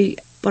story.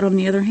 But on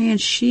the other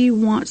hand, she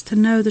wants to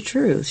know the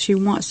truth. She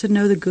wants to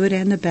know the good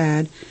and the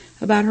bad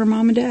about her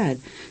mom and dad.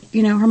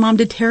 Her mom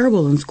did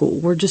terrible in school.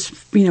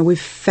 We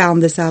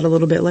found this out a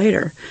little bit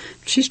later.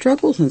 She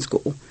struggles in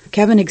school.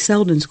 Kevin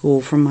excelled in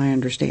school, from my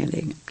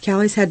understanding.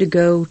 Callie's had to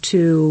go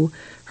to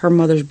her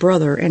mother's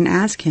brother and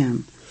ask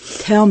him,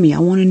 tell me, I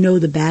want to know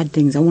the bad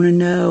things. I want to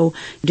know,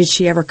 did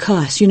she ever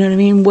cuss? You know what I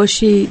mean?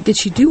 Did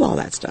she do all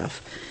that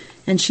stuff?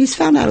 And she's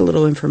found out a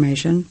little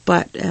information,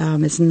 but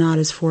it's not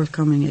as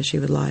forthcoming as she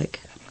would like.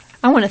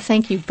 I want to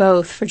thank you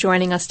both for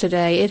joining us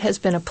today. It has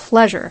been a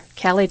pleasure,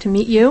 Callie, to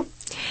meet you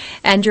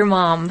and your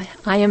mom.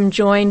 I am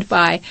joined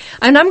by,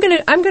 and I'm going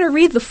to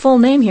read the full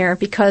name here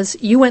because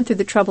you went through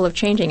the trouble of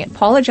changing it.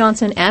 Paula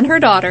Johnson and her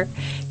daughter,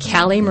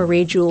 Callie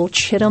Marie Jewel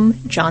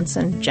Chittum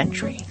Johnson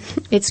Gentry.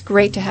 It's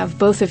great to have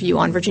both of you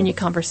on Virginia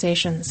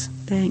Conversations.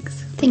 Thanks.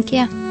 Thank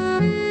you.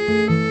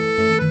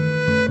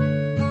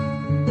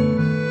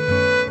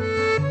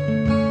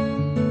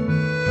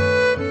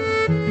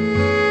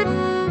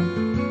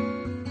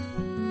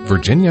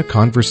 Virginia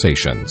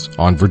Conversations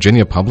on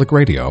Virginia Public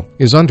Radio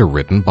is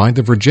underwritten by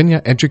the Virginia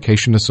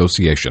Education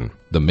Association,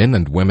 the men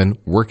and women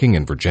working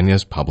in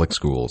Virginia's public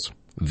schools.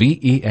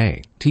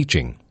 VEA,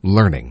 Teaching,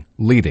 Learning,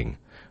 Leading.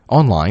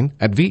 Online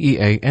at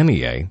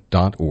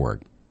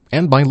veanea.org.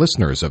 And by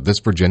listeners of this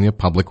Virginia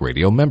Public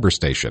Radio member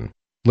station.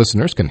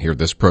 Listeners can hear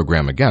this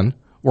program again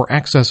or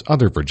access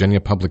other Virginia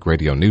Public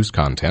Radio news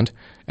content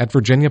at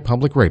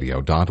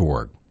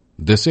virginiapublicradio.org.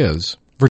 This is